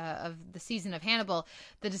this of the season of Hannibal,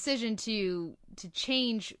 the decision to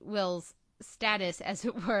change Will's status, as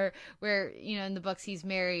it were, where in the books he's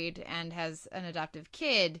married and has an adoptive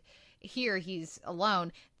kid. Here he's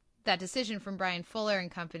alone. That decision from Brian Fuller and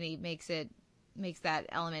company makes that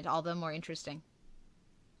element all the more interesting.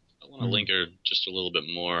 I want to linger just a little bit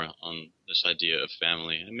more on this idea of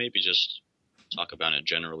family, and maybe just talk about it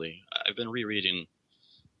generally. I've been rereading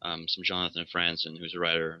some Jonathan Franzen, who's a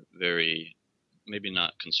writer very, maybe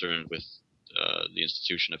not concerned with the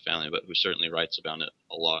institution of family, but who certainly writes about it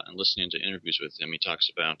a lot. And listening to interviews with him, he talks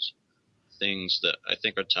about things that I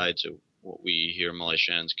think are tied to what we hear Molly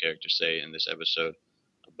Shannon's character say in this episode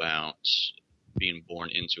about being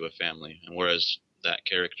born into a family. And whereas that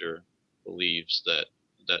character believes that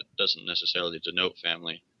doesn't necessarily denote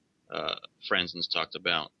family, Franzen's talked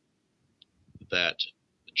about that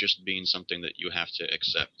just being something that you have to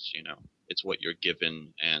accept. It's what you're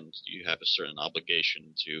given, and you have a certain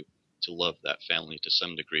obligation to love that family to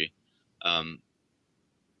some degree. I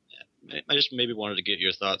just maybe wanted to get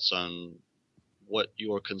your thoughts on what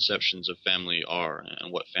your conceptions of family are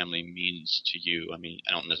and what family means to you. I mean,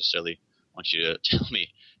 I don't necessarily want you to tell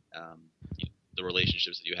me the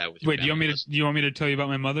relationships that you have with your family. Wait, do you want me to tell you about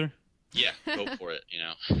my mother? Yeah, go for it,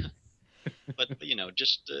 But,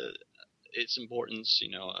 just its importance,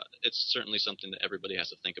 it's certainly something that everybody has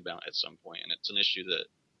to think about at some point. And it's an issue that,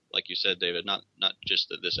 like you said, David, not just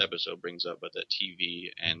that this episode brings up, but that TV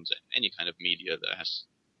and any kind of media that has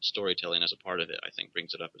storytelling as a part of it, I think,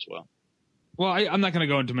 brings it up as well. Well, I'm not going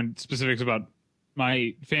to go into my specifics about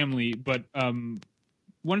my family, but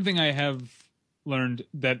one thing I have learned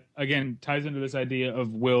that, again, ties into this idea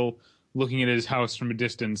of Will looking at his house from a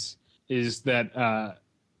distance is that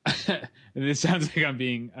this sounds like I'm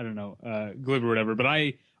being, I don't know, glib or whatever, but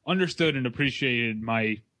I understood and appreciated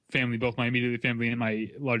my family, both my immediate family and my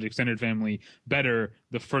large extended family, better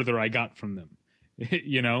the further I got from them.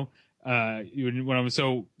 When I was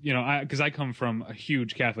because I come from a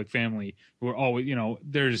huge Catholic family who are always,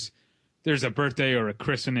 there's a birthday or a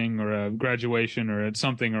christening or a graduation or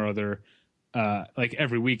something or other, like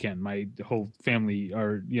every weekend. My whole family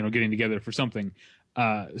are, getting together for something.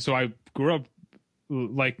 So I grew up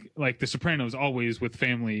like The Sopranos, always with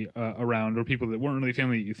family around, or people that weren't really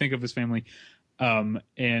family that you think of as family.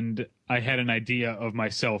 And I had an idea of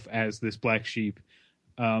myself as this black sheep.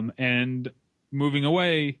 And moving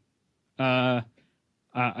away,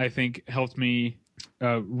 I think helped me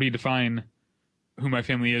redefine who my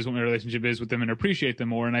family is, what my relationship is with them, and appreciate them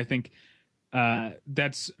more. And I think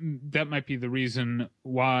that might be the reason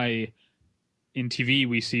why in TV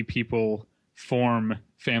we see people form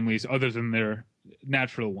families other than their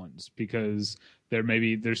natural ones, because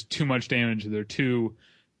there's too much damage, they're too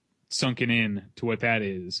sunken in to what that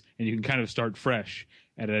is, and you can kind of start fresh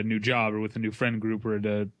at a new job or with a new friend group or at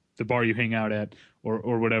the bar you hang out at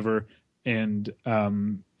or whatever. And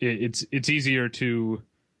it's easier to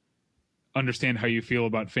understand how you feel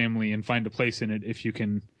about family and find a place in it if you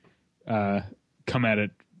can come at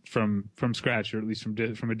it from scratch, or at least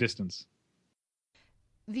from a distance.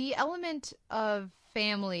 The element of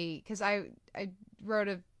family, because I wrote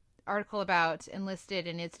an article about Enlisted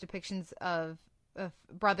and its depictions of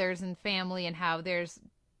brothers and family, and how there's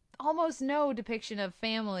almost no depiction of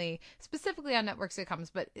family specifically on network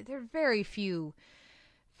sitcoms, but there are very few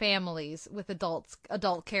families with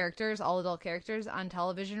adult characters, all adult characters on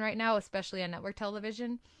television right now, especially on network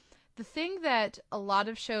television. The thing that a lot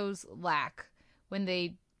of shows lack when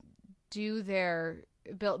they do their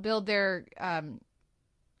build their ad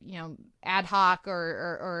hoc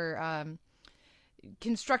or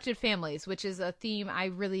constructed families, which is a theme I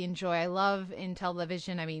really enjoy. I love in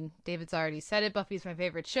television. I mean, David's already said it. Buffy's my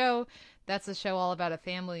favorite show. That's a show all about a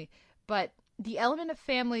family. But the element of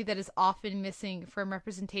family that is often missing from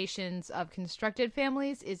representations of constructed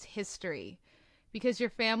families is history. Because your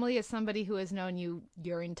family is somebody who has known you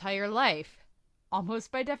your entire life,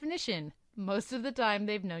 almost by definition. Most of the time,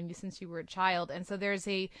 they've known you since you were a child. And so there's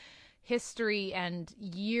a history and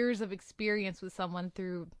years of experience with someone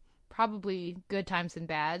through probably good times and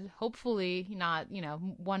bad. Hopefully not,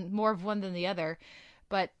 one more of one than the other.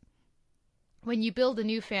 But when you build a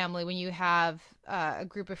new family, when you have a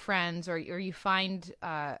group of friends, or you find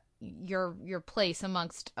your place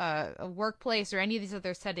amongst a workplace or any of these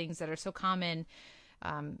other settings that are so common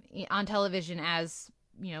on television as,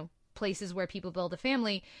 places where people build a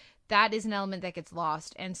family, that is an element that gets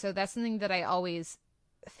lost. And so that's something that I always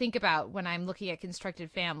think about when I'm looking at constructed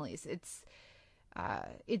families. It's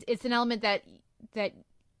an element that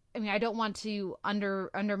I mean, I don't want to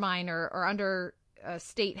undermine or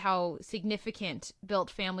understate how significant built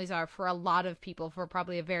families are for a lot of people, for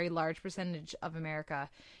probably a very large percentage of America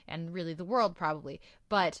and really the world probably.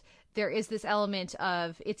 But there is this element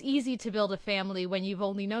of, it's easy to build a family when you've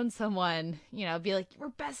only known someone, be like, we're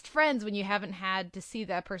best friends, when you haven't had to see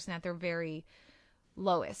that person at their very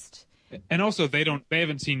lowest. And also they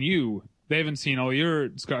haven't seen you. They haven't seen all your,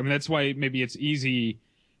 I mean, that's why maybe it's easy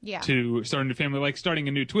to start a new family, like starting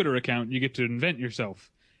a new Twitter account. You get to invent yourself,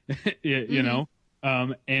 you know?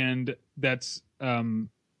 And that's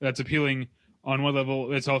appealing on one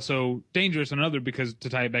level. It's also dangerous on another, because to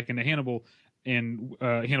tie it back into Hannibal and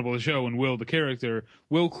Hannibal the show and Will the character,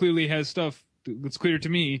 Will clearly has stuff. It's clear to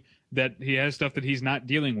me that he has stuff that he's not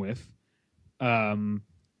dealing with. And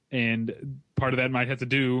part of that might have to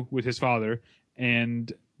do with his father,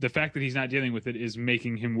 and the fact that he's not dealing with it is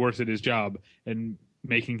making him worse at his job and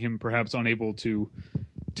making him perhaps unable to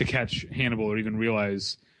catch Hannibal or even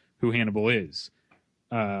realize who Hannibal is.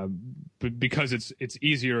 But because it's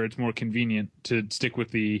easier, it's more convenient to stick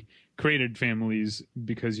with the created families,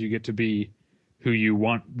 because you get to be who you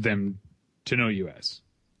want them to know you as.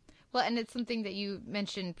 Well, and it's something that you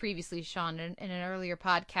mentioned previously, Sean, in an earlier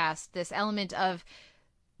podcast, this element of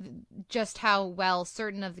just how well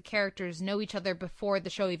certain of the characters know each other before the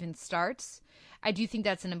show even starts. I do think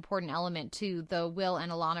that's an important element to the Will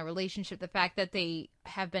and Alana relationship. The fact that they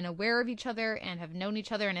have been aware of each other and have known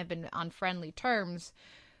each other and have been on friendly terms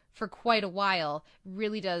for quite a while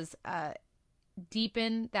really does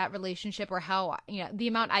deepen that relationship, or how, the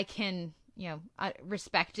amount I can, I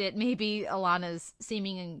respect it. Maybe Alana's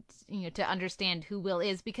seeming, to understand who Will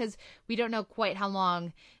is, because we don't know quite how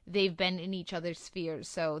long they've been in each other's spheres.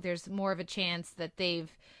 So there's more of a chance that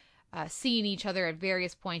they've seen each other at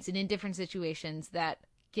various points and in different situations that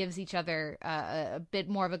gives each other a bit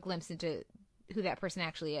more of a glimpse into who that person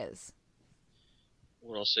actually is.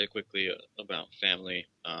 What I'll say quickly about family,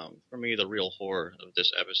 for me, the real horror of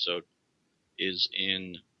this episode is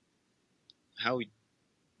in how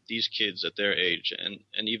these kids at their age,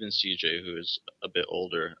 and even CJ, who is a bit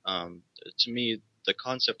older, to me, the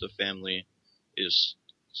concept of family is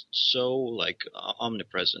so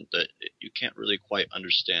omnipresent that you can't really quite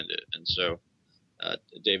understand it. And so,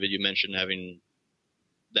 David, you mentioned having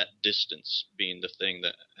that distance being the thing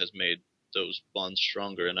that has made those bonds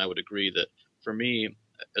stronger. And I would agree that for me,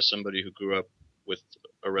 as somebody who grew up with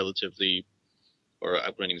a relatively, or I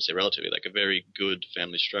wouldn't even say relatively, like a very good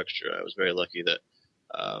family structure, I was very lucky that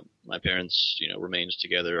my parents, remained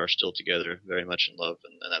together, are still together, very much in love,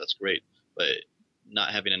 and that's great. But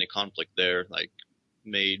not having any conflict there,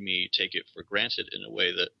 made me take it for granted in a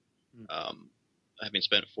way that, having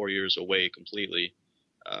spent 4 years away completely,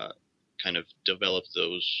 kind of developed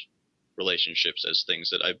those relationships as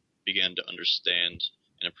things that I began to understand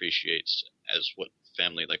and appreciate as what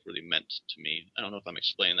family really meant to me. I don't know if I'm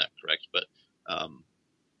explaining that correct, but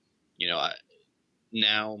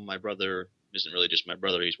now my brother isn't really just my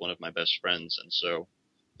brother, he's one of my best friends, and so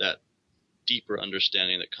that deeper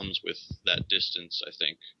understanding that comes with that distance, I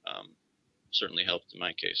think, certainly helped in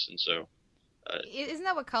my case. And so isn't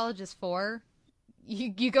that what college is for?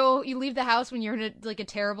 You leave the house when you're a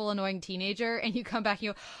terrible, annoying teenager, and you come back and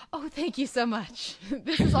you go, oh, thank you so much.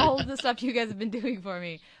 This is all the stuff you guys have been doing for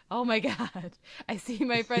me. Oh my God. I see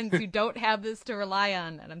my friends who don't have this to rely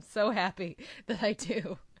on, and I'm so happy that I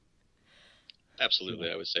do.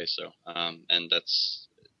 Absolutely, I would say so. And that's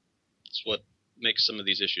what makes some of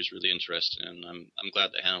these issues really interesting. And I'm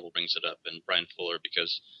glad that Hannibal brings it up, and Brian Fuller,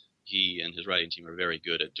 because he and his writing team are very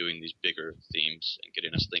good at doing these bigger themes and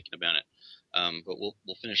getting us thinking about it. But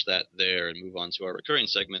we'll finish that there and move on to our recurring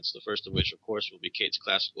segments, the first of which, of course, will be Kate's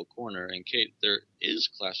Classical Corner. And Kate, there is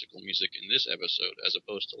classical music in this episode as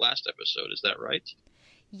opposed to last episode. Is that right?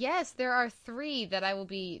 Yes, there are 3 that I will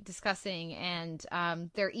be discussing, and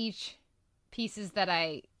they're each pieces that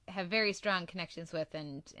I have very strong connections with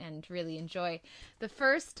and really enjoy. The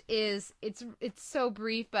first is, it's so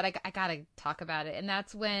brief, but I gotta talk about it, and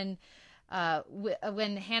that's when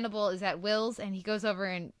Hannibal is at Will's and he goes over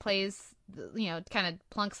and plays, kind of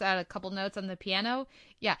plunks out a couple notes on the piano.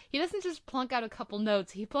 Yeah, he doesn't just plunk out a couple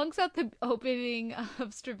notes, he plunks out the opening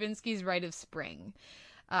of Stravinsky's Rite of Spring.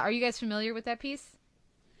 Are you guys familiar with that piece?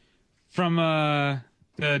 From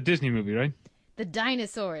the Disney movie, right? The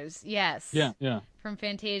dinosaurs, yes. Yeah. From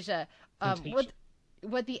Fantasia. Fantasia.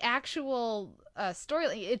 What the actual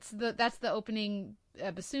story? That's the opening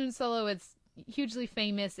bassoon solo. It's hugely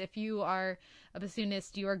famous. If you are a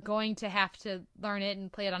bassoonist, you are going to have to learn it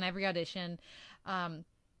and play it on every audition.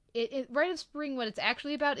 Rite of Spring, what it's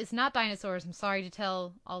actually about is not dinosaurs. I'm sorry to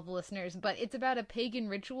tell all the listeners, but it's about a pagan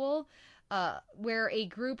ritual where a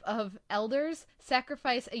group of elders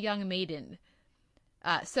sacrifice a young maiden.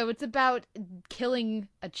 So it's about killing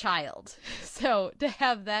a child. So to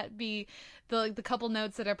have that be the couple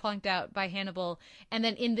notes that are plunked out by Hannibal, and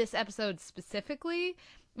then in this episode specifically,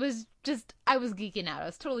 was just, I was geeking out. I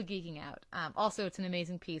was totally geeking out. Also, it's an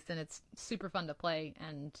amazing piece, and it's super fun to play,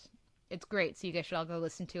 and it's great, so you guys should all go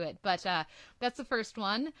listen to it. But that's the first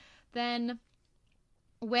one. Then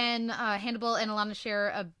when Hannibal and Alana share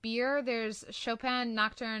a beer, there's Chopin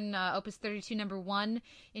Nocturne Opus 32 number 1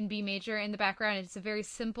 in B major in the background. It's a very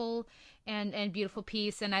simple and beautiful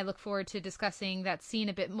piece, and I look forward to discussing that scene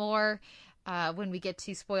a bit more when we get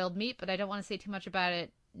to Spoiled Meat, but I don't want to say too much about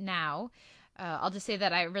it now. I'll just say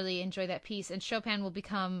that I really enjoy that piece, and Chopin will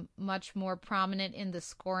become much more prominent in the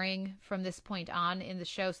scoring from this point on in the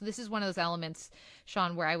show. So this is one of those elements,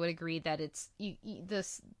 Sean, where I would agree that it's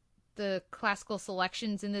the classical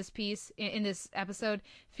selections in this piece, in this episode,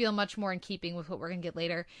 feel much more in keeping with what we're going to get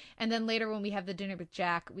later. And then later when we have the dinner with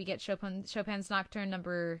Jack, we get Chopin's Nocturne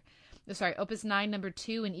Opus 9 number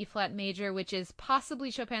 2 in E-flat major, which is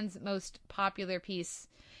possibly Chopin's most popular piece.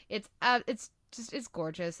 It's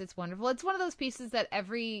gorgeous. It's wonderful. It's one of those pieces that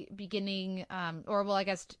every beginning,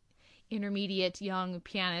 intermediate young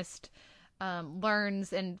pianist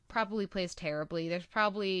learns and probably plays terribly. There's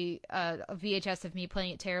probably a VHS of me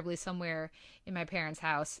playing it terribly somewhere in my parents'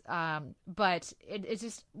 house. But it's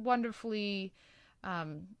just wonderfully,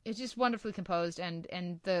 composed,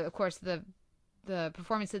 and of course the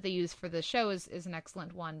performance that they use for the show is an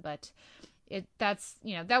excellent one. But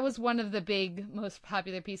that was one of the big, most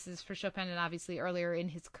popular pieces for Chopin, and obviously earlier in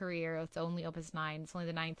his career, it's only Opus 9. It's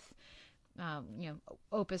only the 9th,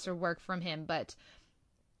 opus or work from him. But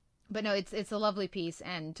no, it's a lovely piece,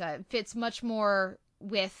 and fits much more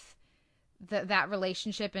with that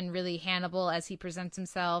relationship and really Hannibal as he presents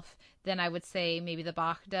himself than I would say maybe the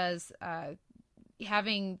Bach does.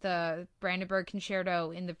 Having the Brandenburg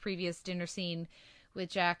Concerto in the previous dinner scene with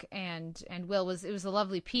Jack and Will was a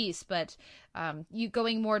lovely piece, but you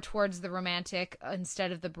going more towards the romantic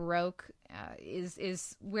instead of the Baroque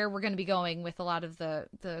is where we're going to be going with a lot of the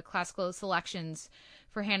classical selections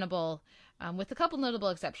for Hannibal, with a couple notable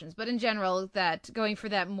exceptions. But in general, that going for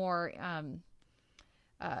that more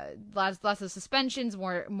lots of suspensions,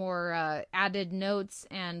 more added notes,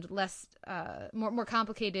 and less more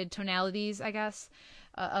complicated tonalities, I guess,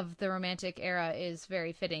 of the Romantic era is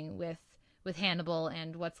very fitting with Hannibal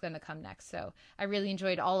and what's going to come next. So I really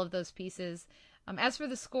enjoyed all of those pieces. As for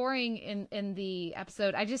the scoring in the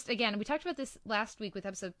episode, we talked about this last week with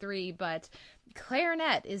episode 3, but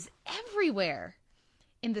clarinet is everywhere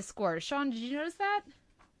in the score. Sean, did you notice that?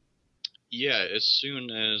 Yeah, as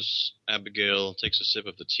soon as Abigail takes a sip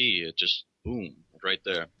of the tea, it just, boom, right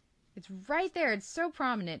there. It's right there. It's so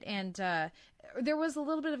prominent. And there was a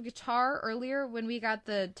little bit of guitar earlier when we got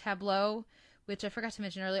the tableau, which I forgot to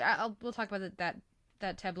mention earlier. We'll talk about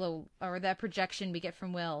that tableau or that projection we get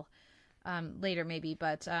from Will later maybe.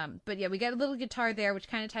 But yeah, we get a little guitar there, which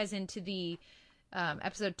kind of ties into the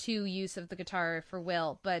episode 2 use of the guitar for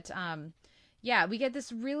Will. But yeah, we get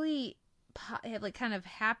this really kind of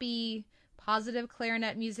happy, positive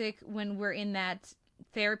clarinet music when we're in that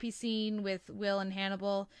therapy scene with Will and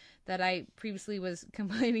Hannibal that I previously was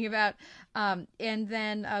complaining about. And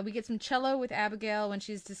then we get some cello with Abigail when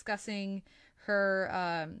she's discussing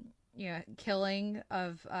her killing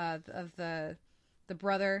of the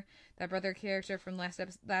brother, that brother character from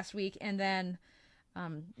last week. And then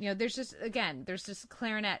there's just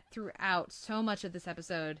clarinet throughout so much of this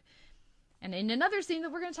episode. And in another scene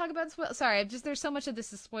that we're going to talk about, sorry, there's so much of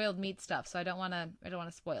this is spoiled meat stuff, so I don't want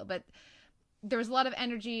to spoil. But there was a lot of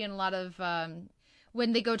energy and a lot of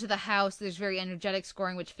when they go to the house, there's very energetic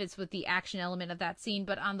scoring, which fits with the action element of that scene.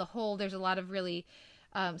 But on the whole, there's a lot of really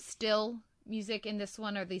still music in this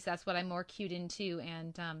one, or at least that's what I'm more cued into.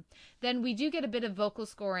 And then we do get a bit of vocal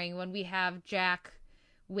scoring when we have Jack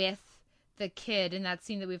with the kid in that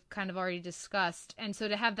scene that we've kind of already discussed. And so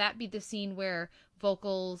to have that be the scene where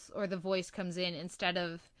vocals or the voice comes in instead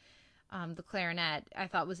of the clarinet, I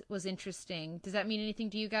thought was interesting. Does that mean anything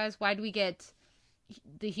to you guys? Why do we get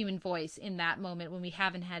the human voice in that moment when we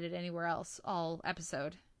haven't had it anywhere else all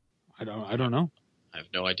episode? I don't know. I have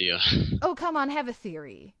no idea. Oh, come on, have a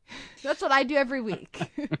theory. That's what I do every week.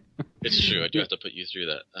 It's true. I do have to put you through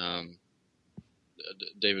that.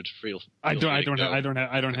 David, feel I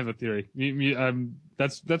don't have a theory.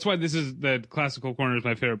 That's why this is the classical corner is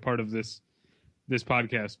my favorite part of this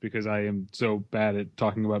podcast, because I am so bad at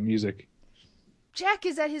talking about music. Jack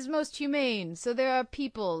is at his most humane, so there are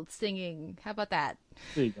people singing. How about that?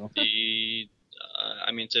 There you go.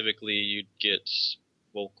 Typically you'd get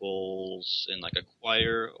vocals in like a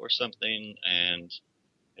choir or something, and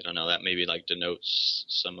I don't know, that maybe like denotes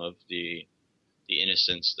some of the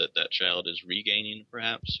innocence that child is regaining,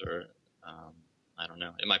 perhaps, or I don't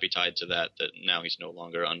know. It might be tied to that now he's no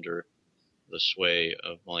longer under the sway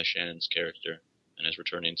of Molly Shannon's character and is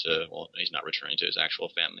returning to, well, he's not returning to his actual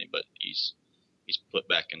family, but he's put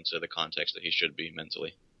back into the context that he should be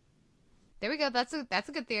mentally. There we go. That's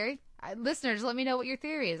a good theory. Listeners, let me know what your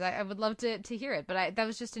theory is. I would love to hear it. But that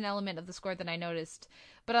was just an element of the score that I noticed.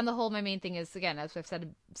 But on the whole, my main thing is, again, as I've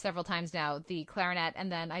said several times now, the clarinet,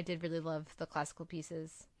 and then I did really love the classical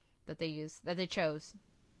pieces that they chose.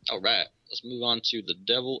 All right, let's move on to the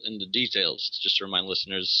devil in the details. Just to remind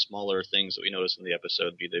listeners, smaller things that we notice in the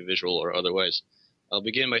episode, be they visual or otherwise. I'll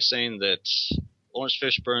begin by saying that Lawrence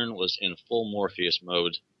Fishburne was in full Morpheus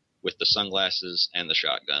mode with the sunglasses and the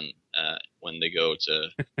shotgun when they go to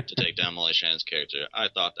take down Molly Shannon's character. I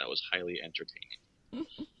thought that was highly entertaining.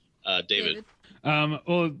 David?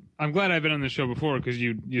 Well, I'm glad I've been on this show before, because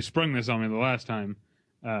you sprung this on me the last time,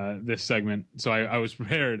 this segment, so I was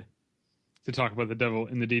prepared to talk about the devil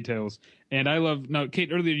in the details. And I love... Now, Kate,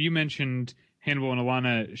 earlier you mentioned Hannibal and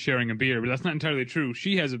Alana sharing a beer, but that's not entirely true.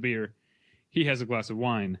 She has a beer. He has a glass of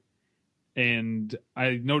wine. And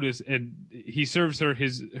I noticed, and he serves her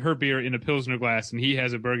her beer in a Pilsner glass, and he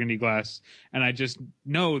has a Burgundy glass. And I just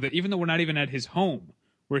know that even though we're not even at his home,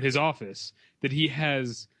 we're at his office, that he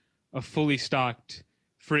has a fully stocked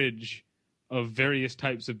fridge of various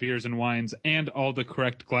types of beers and wines and all the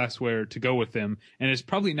correct glassware to go with them. And is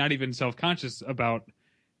probably not even self-conscious about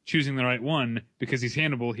choosing the right one, because he's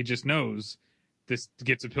Hannibal. He just knows this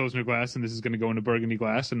gets a Pilsner glass and this is going to go in a Burgundy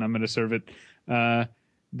glass, and I'm going to serve it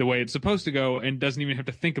the way it's supposed to go, and doesn't even have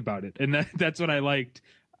to think about it. And that's what I liked,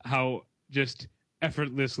 how just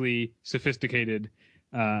effortlessly sophisticated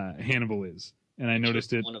Hannibal is. And I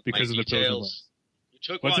noticed it because of the Pilsner glass. You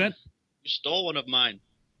took What's one. that? You stole one of mine.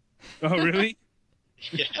 Oh, really?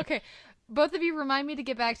 Yeah. Okay, both of you remind me to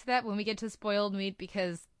get back to that when we get to spoiled meat,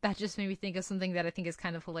 because that just made me think of something that I think is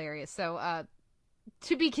kind of hilarious. So,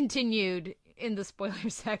 to be continued in the spoiler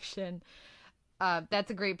section. That's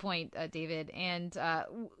a great point, David. And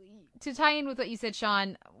to tie in with what you said,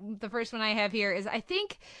 Sean, the first one I have here is I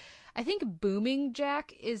think Booming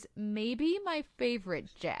Jack is maybe my favorite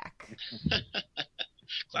Jack.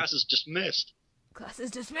 Class is dismissed. Class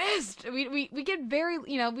is dismissed. We get very,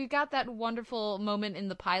 we've got that wonderful moment in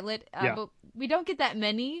the pilot, but we don't get that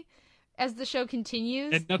many as the show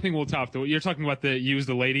continues. And nothing will top that. You're talking about use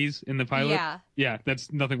the ladies in the pilot? Yeah. Yeah,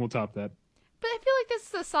 nothing will top that. But I feel like this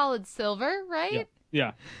is a solid silver, right?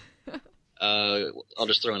 Yeah. I'll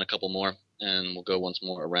just throw in a couple more, and we'll go once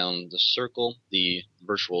more around the circle, the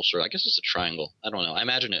virtual circle. I guess it's a triangle. I don't know. I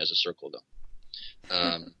imagine it as a circle, though.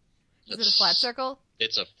 Is it a flat circle?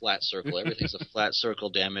 It's a flat circle. Everything's a flat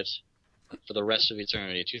circle, damn it. For the rest of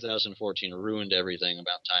eternity. 2014 ruined everything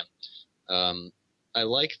about time. I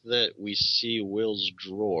like that we see Will's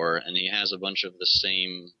drawer, and he has a bunch of the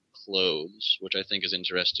same clothes, which I think is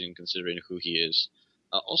interesting considering who he is.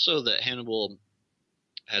 Also that Hannibal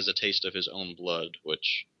has a taste of his own blood,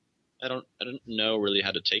 which I don't know really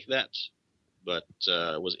how to take that, but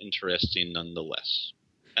was interesting nonetheless.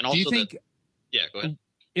 And also, do you think? Yeah, go ahead.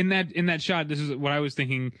 In that shot, this is what I was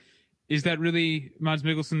thinking. Is that really Mads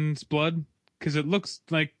Mikkelsen's blood? Because it looks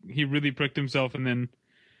like he really pricked himself, and then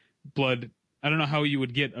blood. I don't know how you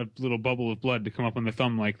would get a little bubble of blood to come up on the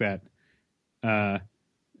thumb like that.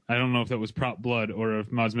 I don't know if that was prop blood or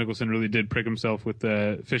if Mads Mikkelsen really did prick himself with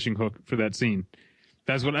the fishing hook for that scene.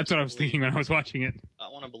 That's what I was thinking when I was watching it. I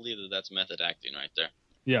want to believe that that's method acting right there.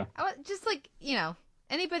 Yeah. Just like,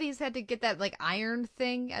 anybody who's had to get that like iron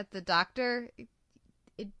thing at the doctor,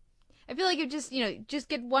 I feel like you just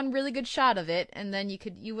get one really good shot of it, and then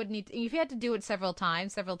you wouldn't need to, if you had to do it several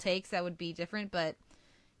times, several takes, that would be different. But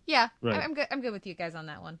yeah, right. I'm good with you guys on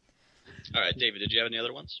that one. All right, David, did you have any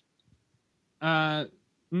other ones? Not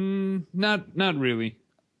really.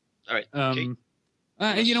 All right.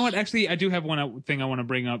 You know what? Actually, I do have one thing I want to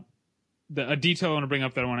bring up. A detail I want to bring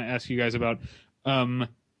up that I want to ask you guys about. When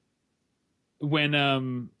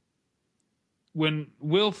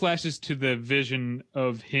Will flashes to the vision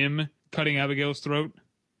of him cutting Abigail's throat,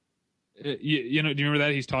 do you remember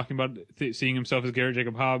that? He's talking about seeing himself as Garrett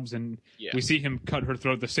Jacob Hobbs, and we see him cut her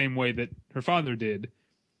throat the same way that her father did,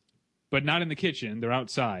 but not in the kitchen. They're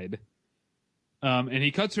outside. And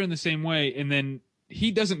he cuts her in the same way, and then he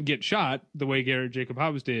doesn't get shot the way Garrett Jacob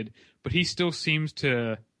Hobbs did, but he still seems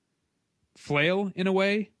to flail in a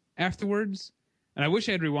way afterwards. And I wish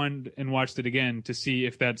I had rewound and watched it again to see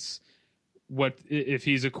if that's if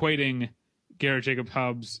he's equating Garrett Jacob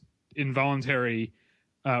Hobbs' involuntary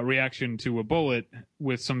reaction to a bullet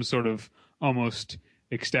with some sort of almost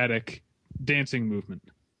ecstatic dancing movement.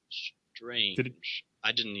 Strange.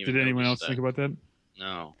 I didn't even. Did anyone else think about that?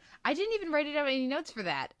 No. I didn't even write it out any notes for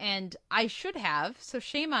that, and I should have, so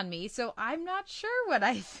shame on me. So I'm not sure what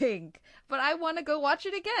I think, but I want to go watch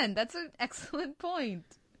it again. That's an excellent point.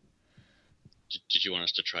 Did you want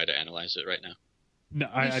us to try to analyze it right now? No,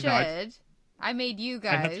 I should. I made you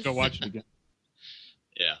guys. I have to go watch it again.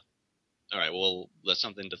 Yeah. All right. Well, that's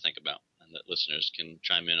something to think about, and that listeners can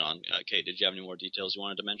chime in on. Kate, did you have any more details you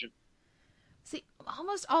wanted to mention? See,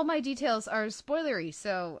 almost all my details are spoilery,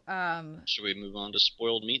 so should we move on to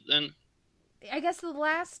spoiled meat then? I guess the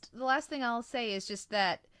last thing I'll say is just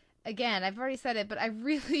that, again, I've already said it, but I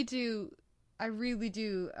really do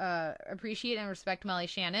appreciate and respect Molly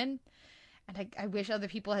Shannon, and I wish other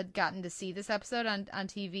people had gotten to see this episode on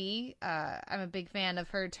TV. I'm a big fan of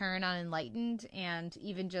her turn on Enlightened, and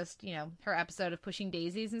even just her episode of Pushing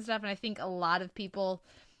Daisies and stuff. And I think a lot of people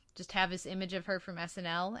just have this image of her from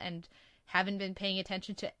SNL and haven't been paying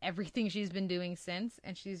attention to everything she's been doing since,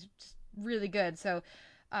 and she's just really good. So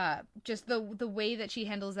just the way that she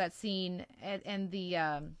handles that scene and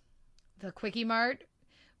the Quickie Mart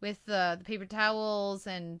with the paper towels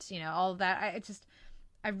and all of that,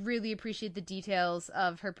 I really appreciate the details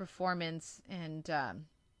of her performance, and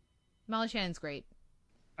Molly Shannon's great.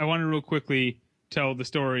 I want to real quickly tell the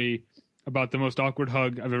story about the most awkward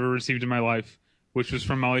hug I've ever received in my life, which was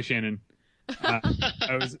from Molly Shannon.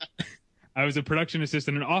 I was a production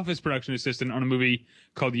assistant, an office production assistant on a movie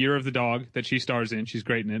called Year of the Dog that she stars in. She's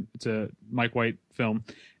great in it. It's a Mike White film.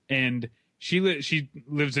 And she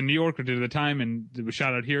lives in New York at the time, and it was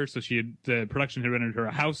shot out here. So the production had rented her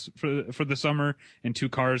a house for the summer and 2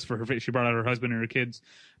 cars for her. She brought out her husband and her kids.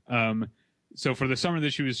 So for the summer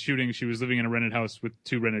that she was shooting, she was living in a rented house with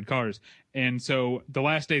 2 rented cars. And so the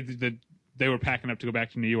last day that they were packing up to go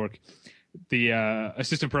back to New York, the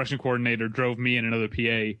assistant production coordinator drove me and another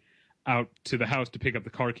PA out to the house to pick up the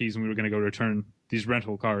car keys, and we were going to go return these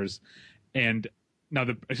rental cars. And now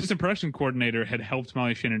the assistant production coordinator had helped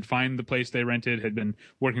Molly Shannon find the place they rented, had been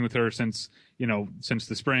working with her since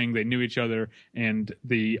the spring. They knew each other, and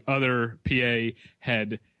the other PA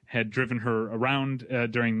had driven her around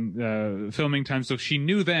during filming time, so she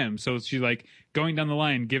knew them. So she going down the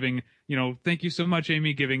line, giving thank you so much,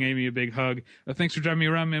 Amy, giving Amy a big hug. Thanks for driving me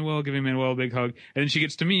around, Manuel, giving Manuel a big hug. And then she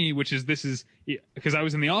gets to me, this is because I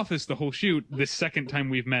was in the office the whole shoot. This second time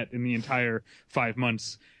we've met in the entire 5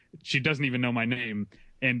 months. She doesn't even know my name,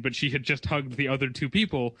 but she had just hugged the other 2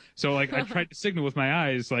 people. So I tried to signal with my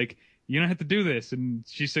eyes, you don't have to do this. And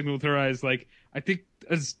she signaled with her eyes, I think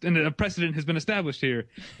a precedent has been established here.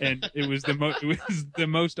 And it was the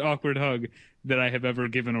most awkward hug that I have ever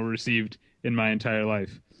given or received in my entire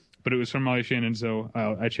life. But it was from Molly Shannon, so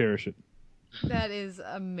I cherish it. That is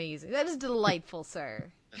amazing. That is delightful,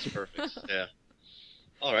 sir. That's perfect. Yeah.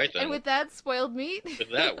 All right, then. And with that, spoiled meat?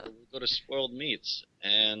 With that, we'll go to spoiled meats.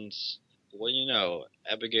 And,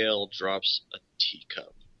 Abigail drops a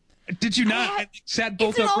teacup. Did you not? I sat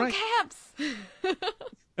bolt upright. It's in all caps.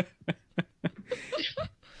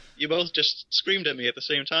 You both just screamed at me at the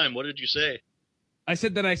same time. What did you say? I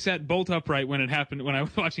said that I sat bolt upright when it happened, when I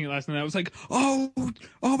was watching it last night. I was like, oh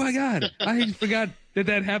my God. I forgot that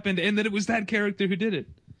happened and that it was that character who did it.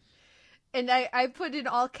 And I put in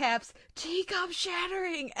all caps, teacup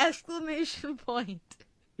shattering! !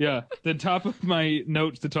 Yeah, the top of my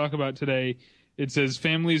notes to talk about today, it says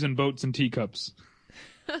families and boats and teacups.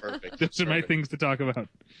 Perfect. Those are my things to talk about.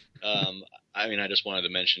 I mean, I just wanted to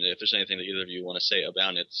mention it. If there's anything that either of you want to say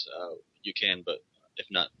about it, you can. But if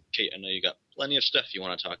not, Kate, I know you got plenty of stuff you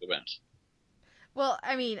want to talk about. Well,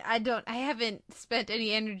 I mean, I haven't spent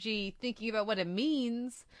any energy thinking about what it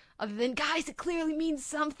means, other than, guys, it clearly means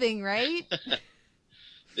something, right?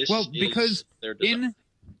 Well, because their design.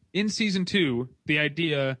 in season 2, the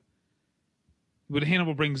idea, what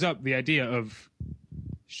Hannibal brings up, the idea of,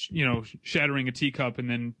 shattering a teacup and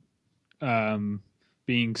then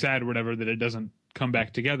being sad or whatever that it doesn't come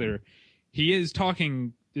back together. He is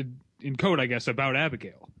talking in code, I guess, about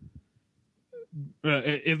Abigail.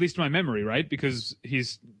 At least my memory, right? Because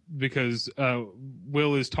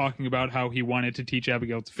Will is talking about how he wanted to teach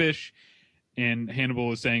Abigail to fish, and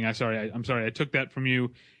Hannibal is saying, "I'm sorry, I took that from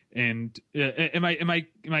you." And am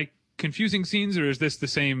I confusing scenes, or is this the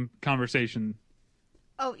same conversation?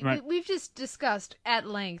 Oh, we've just discussed at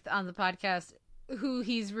length on the podcast who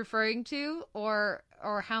he's referring to, or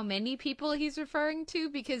how many people he's referring to,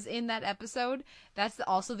 because in that episode, that's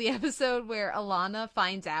also the episode where Alana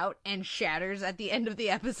finds out and shatters at the end of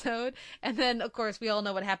the episode. And then, of course, we all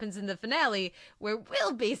know what happens in the finale, where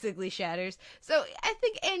Will basically shatters. So I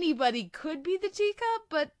think anybody could be the teacup,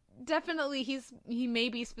 but definitely he may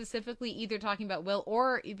be specifically either talking about Will,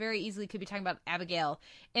 or very easily could be talking about Abigail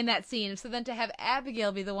in that scene. So then to have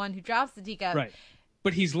Abigail be the one who drops the teacup. Right.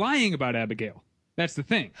 But he's lying about Abigail. That's the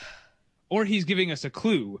thing. Or he's giving us a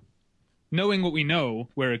clue, knowing what we know,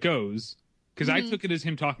 where it goes. Because I took it as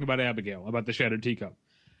him talking about Abigail, about the shattered teacup.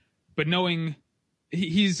 But knowing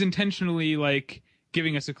he's intentionally, like,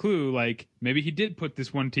 giving us a clue, like, maybe he did put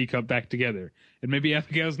this one teacup back together. And maybe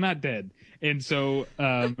Abigail's not dead. And so,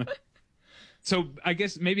 so I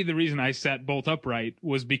guess maybe the reason I sat bolt upright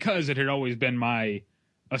was because it had always been my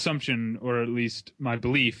assumption, or at least my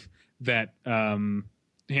belief, that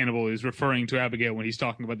Hannibal is referring to Abigail when he's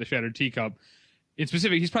talking about the shattered teacup. In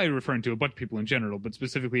specific, he's probably referring to a bunch of people in general, but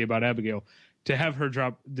specifically about Abigail. To have her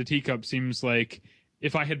drop the teacup seems like,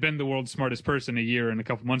 if I had been the world's smartest person a year and a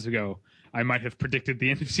couple months ago, I might have predicted the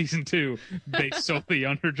end of season 2 based solely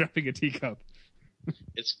on her dropping a teacup.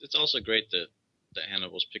 It's also great that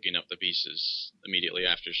Hannibal's picking up the pieces immediately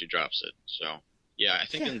after she drops it. So yeah, I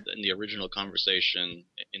think in the original conversation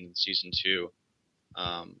in season 2,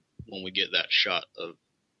 when we get that shot of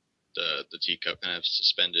the teacup kind of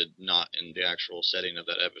suspended, not in the actual setting of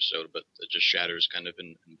that episode, but it just shatters kind of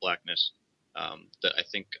in blackness, that I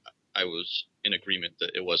think I was in agreement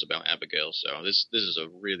that it was about Abigail. So this is a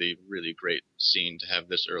really, really great scene to have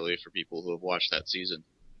this early for people who have watched that season.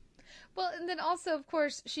 Well, and then also, of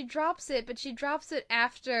course, she drops it, but she drops it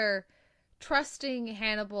after trusting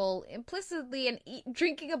Hannibal implicitly and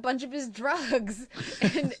drinking a bunch of his drugs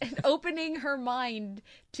and opening her mind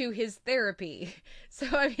to his therapy. So,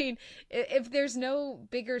 I mean, if there's no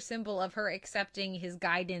bigger symbol of her accepting his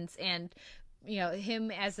guidance and,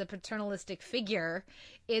 him as a paternalistic figure,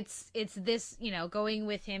 it's this, going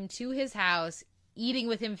with him to his house, eating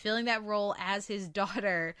with him, filling that role as his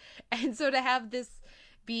daughter. And so to have this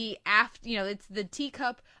be after, it's the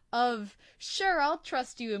teacup of, sure, I'll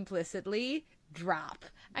trust you implicitly, drop.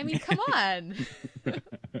 I mean, come on.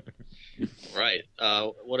 Right.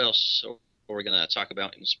 What else are we going to talk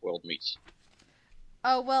about in Spoiled Meats?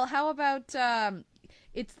 Oh, well, how about,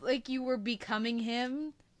 it's like you were becoming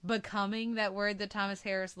him, becoming that word that Thomas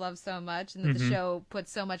Harris loves so much and that the show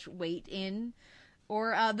puts so much weight in.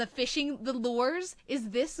 Or the fishing, the lures. Is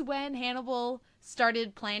this when Hannibal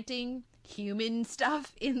started planting human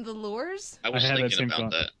stuff in the lures? I was thinking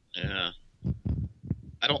about that. Yeah.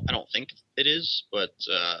 I don't think it is, but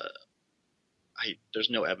there's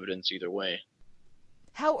no evidence either way.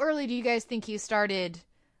 How early do you guys think he started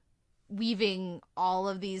weaving all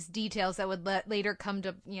of these details that would later come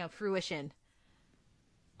to fruition?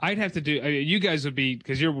 I'd have to do. You guys would be,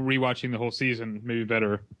 because you're rewatching the whole season, maybe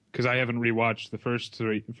better, because I haven't rewatched the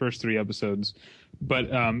first three episodes. But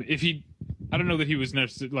if he, I don't know that he was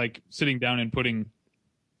like sitting down and putting,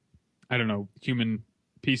 I don't know, human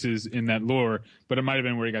pieces in that lore, but it might have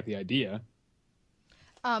been where he got the idea.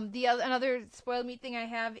 Another spoiled meat thing I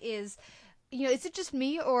have is, is it just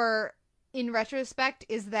me, or in retrospect,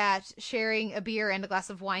 is that sharing a beer and a glass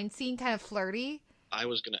of wine scene kind of flirty? I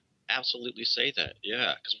was gonna absolutely say that,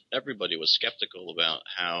 yeah, because everybody was skeptical about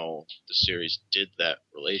how the series did that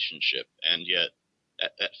relationship, and yet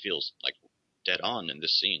that feels like dead on in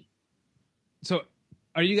this scene. So,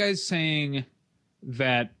 are you guys saying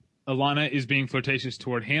that Alana is being flirtatious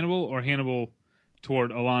toward Hannibal, or Hannibal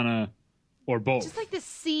toward Alana, or both? Just like the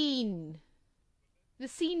scene. The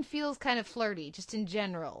scene feels kind of flirty, just in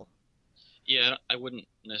general. Yeah, I wouldn't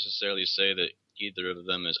necessarily say that either of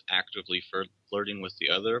them is actively flirting with the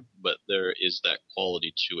other, but there is that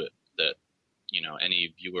quality to it that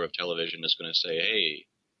any viewer of television is going to say, hey,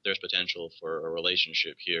 there's potential for a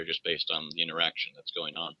relationship here just based on the interaction that's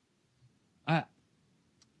going on.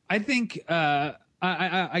 I think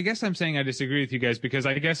I guess I'm saying I disagree with you guys, because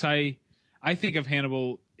I guess I think of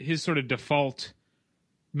Hannibal, his sort of default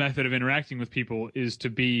method of interacting with people is to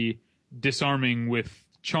be disarming with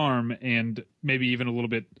charm and maybe even a little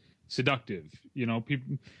bit seductive.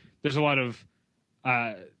 People, there's a lot of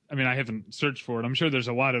I haven't searched for it. I'm sure there's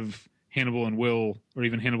a lot of Hannibal and Will, or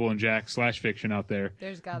even Hannibal and Jack / fiction out there.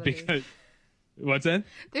 There's gotta be. What's that?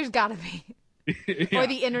 There's gotta be. Yeah. Or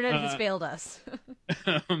the internet has failed us.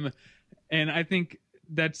 And I think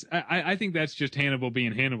I think that's just Hannibal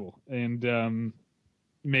being Hannibal, and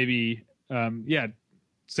maybe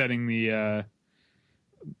setting the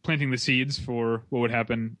planting the seeds for what would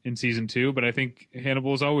happen in season 2. But I think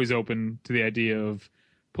Hannibal is always open to the idea of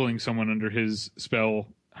pulling someone under his spell,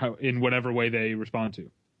 in whatever way they respond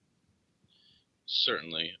to.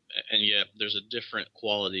 Certainly. And yet there's a different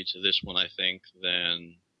quality to this one, I think,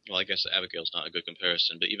 than, well, I guess Abigail's not a good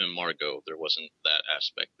comparison, but even Margot, there wasn't that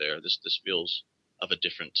aspect there. This feels of a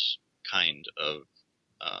different kind of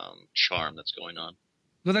charm that's going on.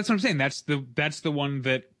 Well, that's what I'm saying. That's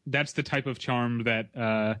the type of charm that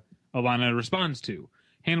Alana responds to.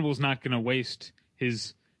 Hannibal's not going to waste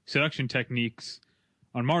his seduction techniques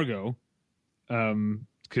on Margot,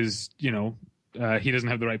 because he doesn't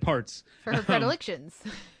have the right parts for her predilections.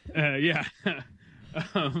 Yeah.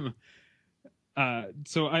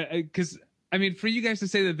 So for you guys to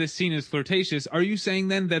say that this scene is flirtatious, are you saying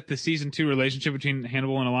then that the season 2 relationship between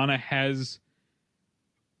Hannibal and Alana has,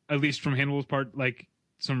 at least from Hannibal's part, like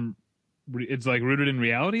it's like rooted in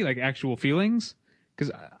reality, like actual feelings?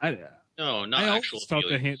 Because no, not I actual always thought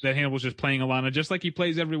feelings. that Hannibal's just playing Alana just like he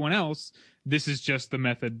plays everyone else. This is just the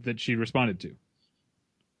method that she responded to.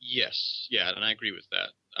 Yes, yeah, and I agree with that.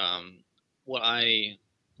 Why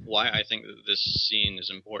I think that this scene is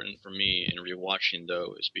important for me in rewatching,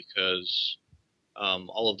 though, is because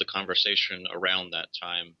all of the conversation around that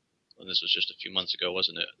time, and this was just a few months ago,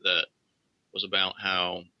 wasn't it, that was about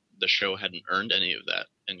how the show hadn't earned any of that,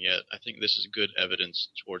 and yet I think this is good evidence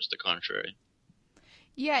towards the contrary.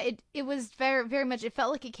 Yeah, it was very, very much, it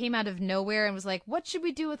felt like it came out of nowhere and was like, what should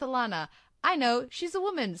we do with Alana? I know, she's a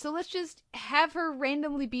woman, so let's just have her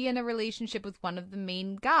randomly be in a relationship with one of the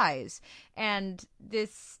main guys. And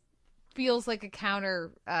this feels like a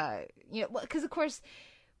counter, because of course,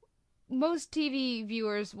 most TV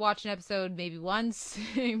viewers watch an episode maybe once.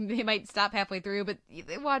 They might stop halfway through, but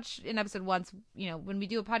they watch an episode once. When we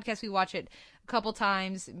do a podcast, we watch it a couple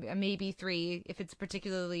times, maybe 3, if it's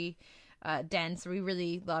particularly dense, we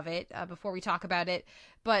really love it, before we talk about it.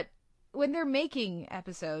 But when they're making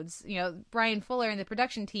episodes, Brian Fuller and the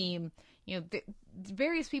production team,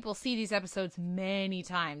 various people see these episodes many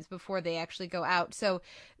times before they actually go out. So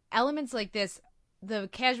elements like this, the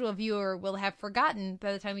casual viewer will have forgotten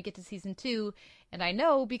by the time we get to season 2. And I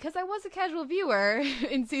know, because I was a casual viewer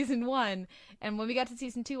in season 1. And when we got to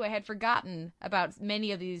season 2, I had forgotten about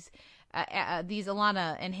many of these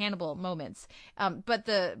Alana and Hannibal moments. But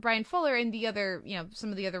the Brian Fuller and the other,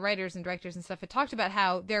 some of the other writers and directors and stuff had talked about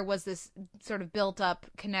how there was this sort of built up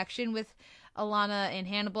connection with Alana and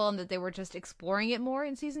Hannibal, and that they were just exploring it more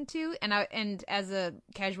in season 2. And as a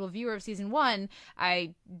casual viewer of season 1,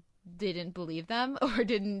 I didn't believe them, or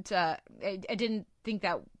didn't, I didn't think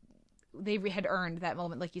that they had earned that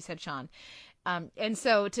moment, like you said, Sean. And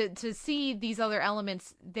so to see these other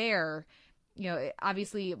elements there,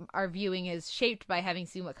 obviously our viewing is shaped by having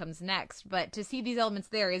seen what comes next, but to see these elements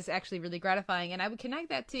there is actually really gratifying. And I would connect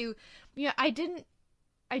that to, I didn't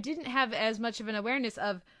have as much of an awareness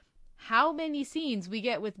of how many scenes we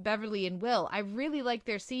get with Beverly and Will. I really like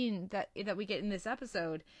their scene that we get in this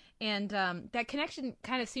episode. And that connection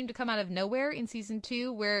kind of seemed to come out of nowhere in season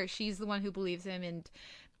 2, where she's the one who believes him,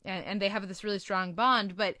 and they have this really strong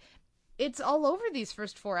bond. But it's all over these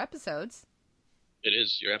first 4 episodes. It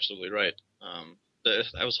is. You're absolutely right.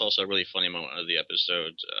 That was also a really funny moment of the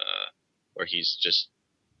episode where he's just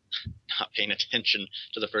not paying attention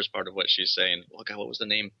to the first part of what she's saying. Oh, God, what was the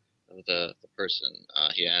name of the person?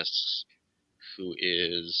 He asks who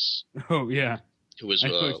is... Oh, yeah. Who was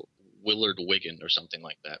Willard Wiggin or something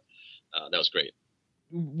like that. That was great.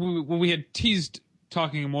 We had teased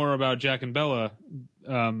talking more about Jack and Bella,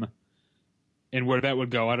 and where that would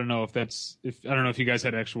go. I don't know if you guys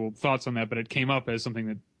had actual thoughts on that, but it came up as something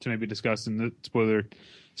that to maybe discuss in the spoiler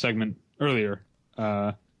segment earlier.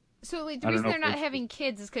 So wait, the reason they're not having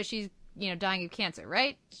kids is because she's, dying of cancer,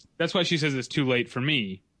 right? That's why she says it's too late for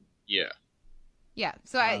me. Yeah. Yeah.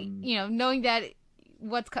 So I, knowing that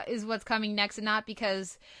what's coming next, and not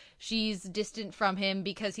because she's distant from him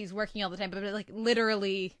because he's working all the time. But like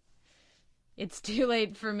literally, it's too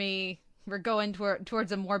late for me. We're going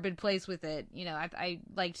towards a morbid place with it. You know, I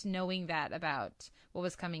liked knowing that about what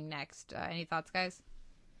was coming next. Any thoughts, guys?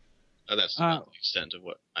 Oh, that's the extent of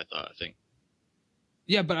what I thought, I think.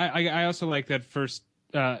 Yeah, but I also like that first,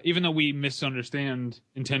 even though we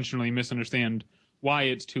intentionally misunderstand why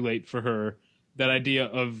it's too late for her, that idea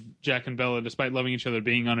of Jack and Bella, despite loving each other,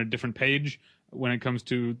 being on a different page when it comes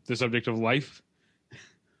to the subject of life,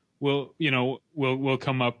 will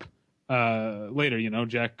come up later. You know,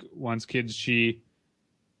 Jack wants kids, she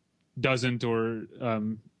doesn't, or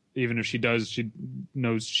even if she does, she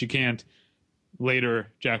knows she can't. Later,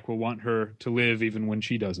 Jack will want her to live even when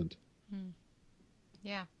she doesn't.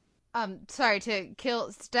 Yeah. Sorry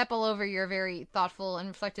to step all over your very thoughtful and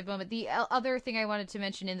reflective moment. The other thing I wanted to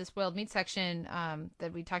mention in the spoiled meat section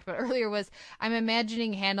that we talked about earlier was I'm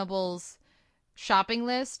imagining Hannibal's shopping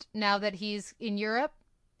list now that he's in Europe.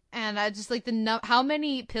 And I just like how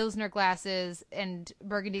many Pilsner glasses and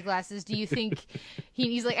Burgundy glasses do you think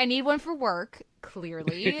he's like, I need one for work,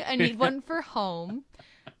 clearly. I need one for home.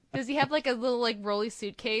 Does he have like a little like rolly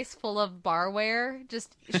suitcase full of barware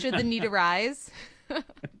just should the need arise?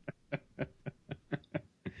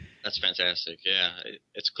 That's fantastic. Yeah,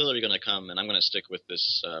 it's clearly going to come, and I'm going to stick with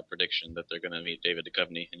this prediction that they're going to meet David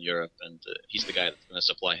Duchovny in Europe, and he's the guy that's going to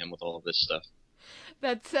supply him with all of this stuff.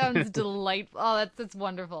 That sounds delightful. Oh, that's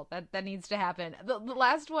wonderful. That needs to happen. The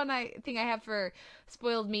last one I think I have for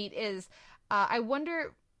spoiled meat is I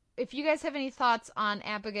wonder if you guys have any thoughts on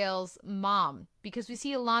Abigail's mom, because we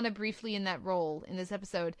see Ilana briefly in that role in this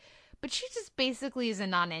episode, but she just basically is a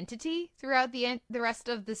non-entity throughout the rest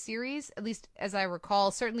of the series, at least as I recall,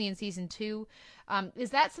 certainly in season 2. Is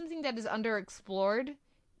that something that is underexplored,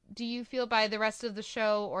 do you feel, by the rest of the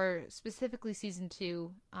show, or specifically season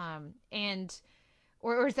 2?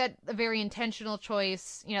 Or is that a very intentional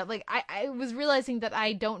choice? You know, like I was realizing that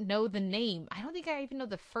I don't know the name. I don't think I even know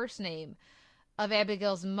the first name of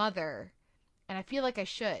Abigail's mother, and I feel like I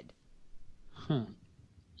should.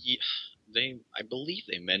 Yeah, I believe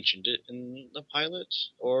they mentioned it in the pilot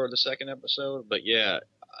or the second episode, but yeah,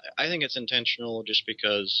 I think it's intentional just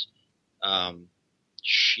because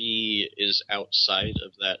she is outside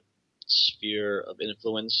of that sphere of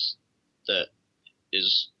influence that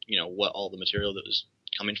is, you know, what all the material that is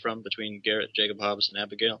coming from between Garrett, Jacob Hobbs, and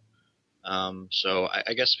Abigail. So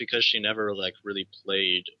I guess because she never like really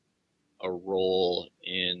played a role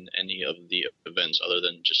in any of the events other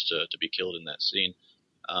than just to be killed in that scene,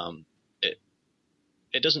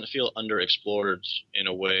 it doesn't feel underexplored in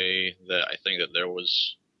a way that I think that there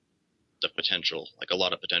was the potential, like a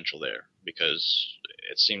lot of potential there, because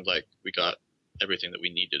it seemed like we got everything that we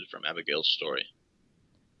needed from Abigail's story.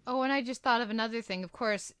 Oh, and I just thought of another thing. Of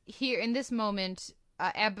course, here in this moment,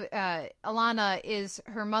 Ilana is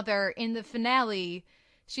her mother. In the finale,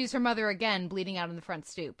 she's her mother again, bleeding out on the front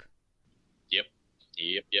stoop. Yep.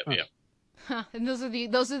 Huh. And those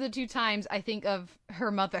are the two times I think of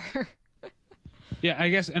her mother. Yeah, I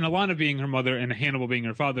guess, and Ilana being her mother and Hannibal being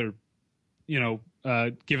her father, you know,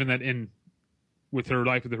 given that with her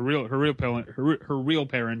life with her real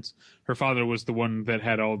parents, her father was the one that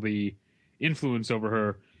had all the influence over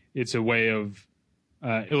her. It's a way of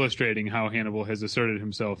illustrating how Hannibal has asserted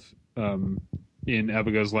himself in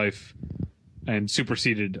Abigail's life and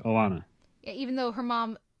superseded Ilana. Yeah, even though her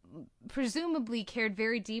mom presumably cared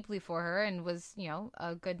very deeply for her and was, you know,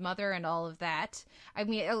 a good mother and all of that. I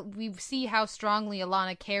mean, we see how strongly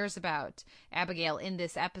Ilana cares about Abigail in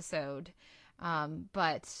this episode.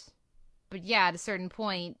 But yeah, at a certain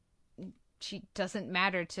point, she doesn't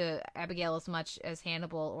matter to Abigail as much as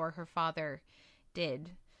Hannibal or her father did.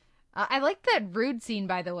 I like that rude scene,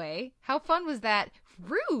 by the way. How fun was that?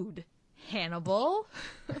 Rude, Hannibal.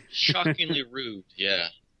 Shockingly rude, yeah.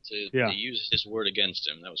 To use his word against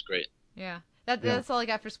him. That was great. Yeah. That's all I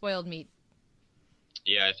got for spoiled meat.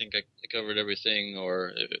 Yeah, I think I covered everything, or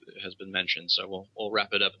it has been mentioned, so we'll wrap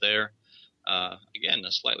it up there. Again,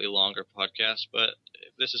 a slightly longer podcast, but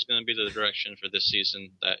if this is going to be the direction for this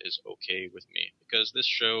season, that is okay with me, because this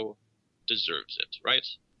show deserves it, right?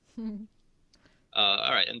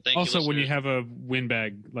 All right, and thank you, also, listeners. when you have a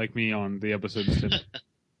windbag like me on, the episodes tend to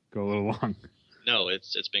go a little long. No,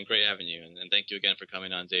 it's been great having you, and thank you again for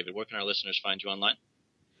coming on, David. Where can our listeners find you online?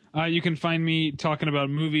 You can find me talking about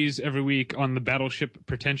movies every week on the Battleship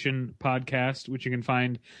Pretension podcast, which you can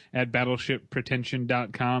find at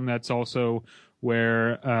battleshippretension.com. That's also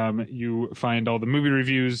where you find all the movie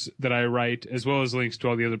reviews that I write, as well as links to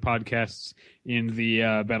all the other podcasts in the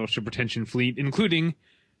Battleship Pretension fleet, including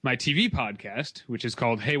my TV podcast, which is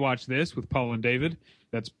called Hey Watch This with Paul and David.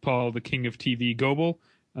 That's Paul, the King of TV Goebel.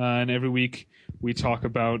 and every week we talk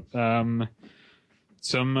about some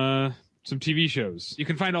TV shows. You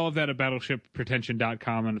can find all of that at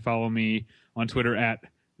battleshippretension.com and follow me on Twitter at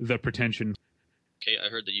 @thepretension. Kate, I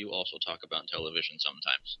heard that you also talk about television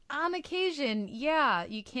sometimes. On occasion, yeah.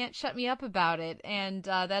 You can't shut me up about it. And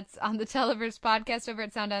that's on the Televerse podcast over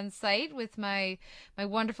at Sound On Sight with my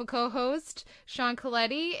wonderful co-host, Sean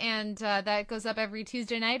Coletti. And that goes up every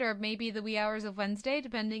Tuesday night or maybe the wee hours of Wednesday,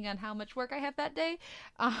 depending on how much work I have that day.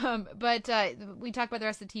 But we talk about the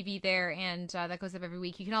rest of the TV there, and that goes up every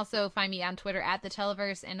week. You can also find me on Twitter at the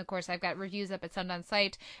Televerse. And, of course, I've got reviews up at Sound On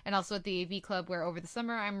Sight and also at the AV Club, where over the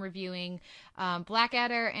summer I'm reviewing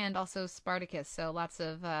Blackadder and also Spartacus, so lots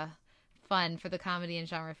of fun for the comedy and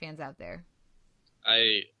genre fans out there.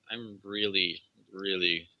 I'm really,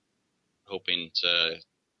 really hoping to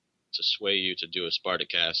sway you to do a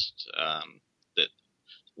Spartacast. That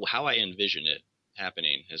how I envision it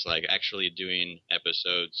happening is like actually doing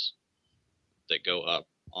episodes that go up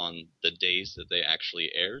on the days that they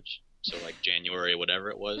actually aired, so like January, whatever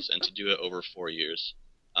it was, and to do it over 4 years.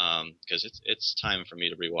 Because it's time for me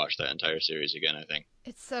to rewatch that entire series again, I think.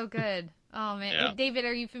 It's so good. Oh, man. Yeah. David,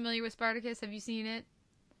 are you familiar with Spartacus? Have you seen it?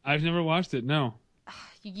 I've never watched it, no.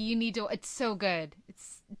 You need to. It's so good.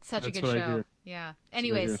 It's such a good what I show. hear. Yeah.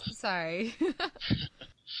 Anyways, sorry.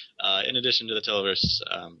 In addition to the Televerse,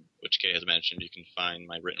 which Kay has mentioned, you can find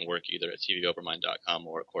my written work either at tvovermind.com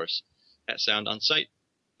or, of course, at Sound On Sight.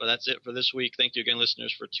 But that's it for this week. Thank you again,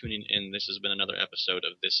 listeners, for tuning in. This has been another episode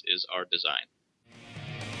of This Is Our Design.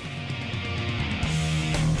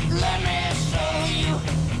 Let me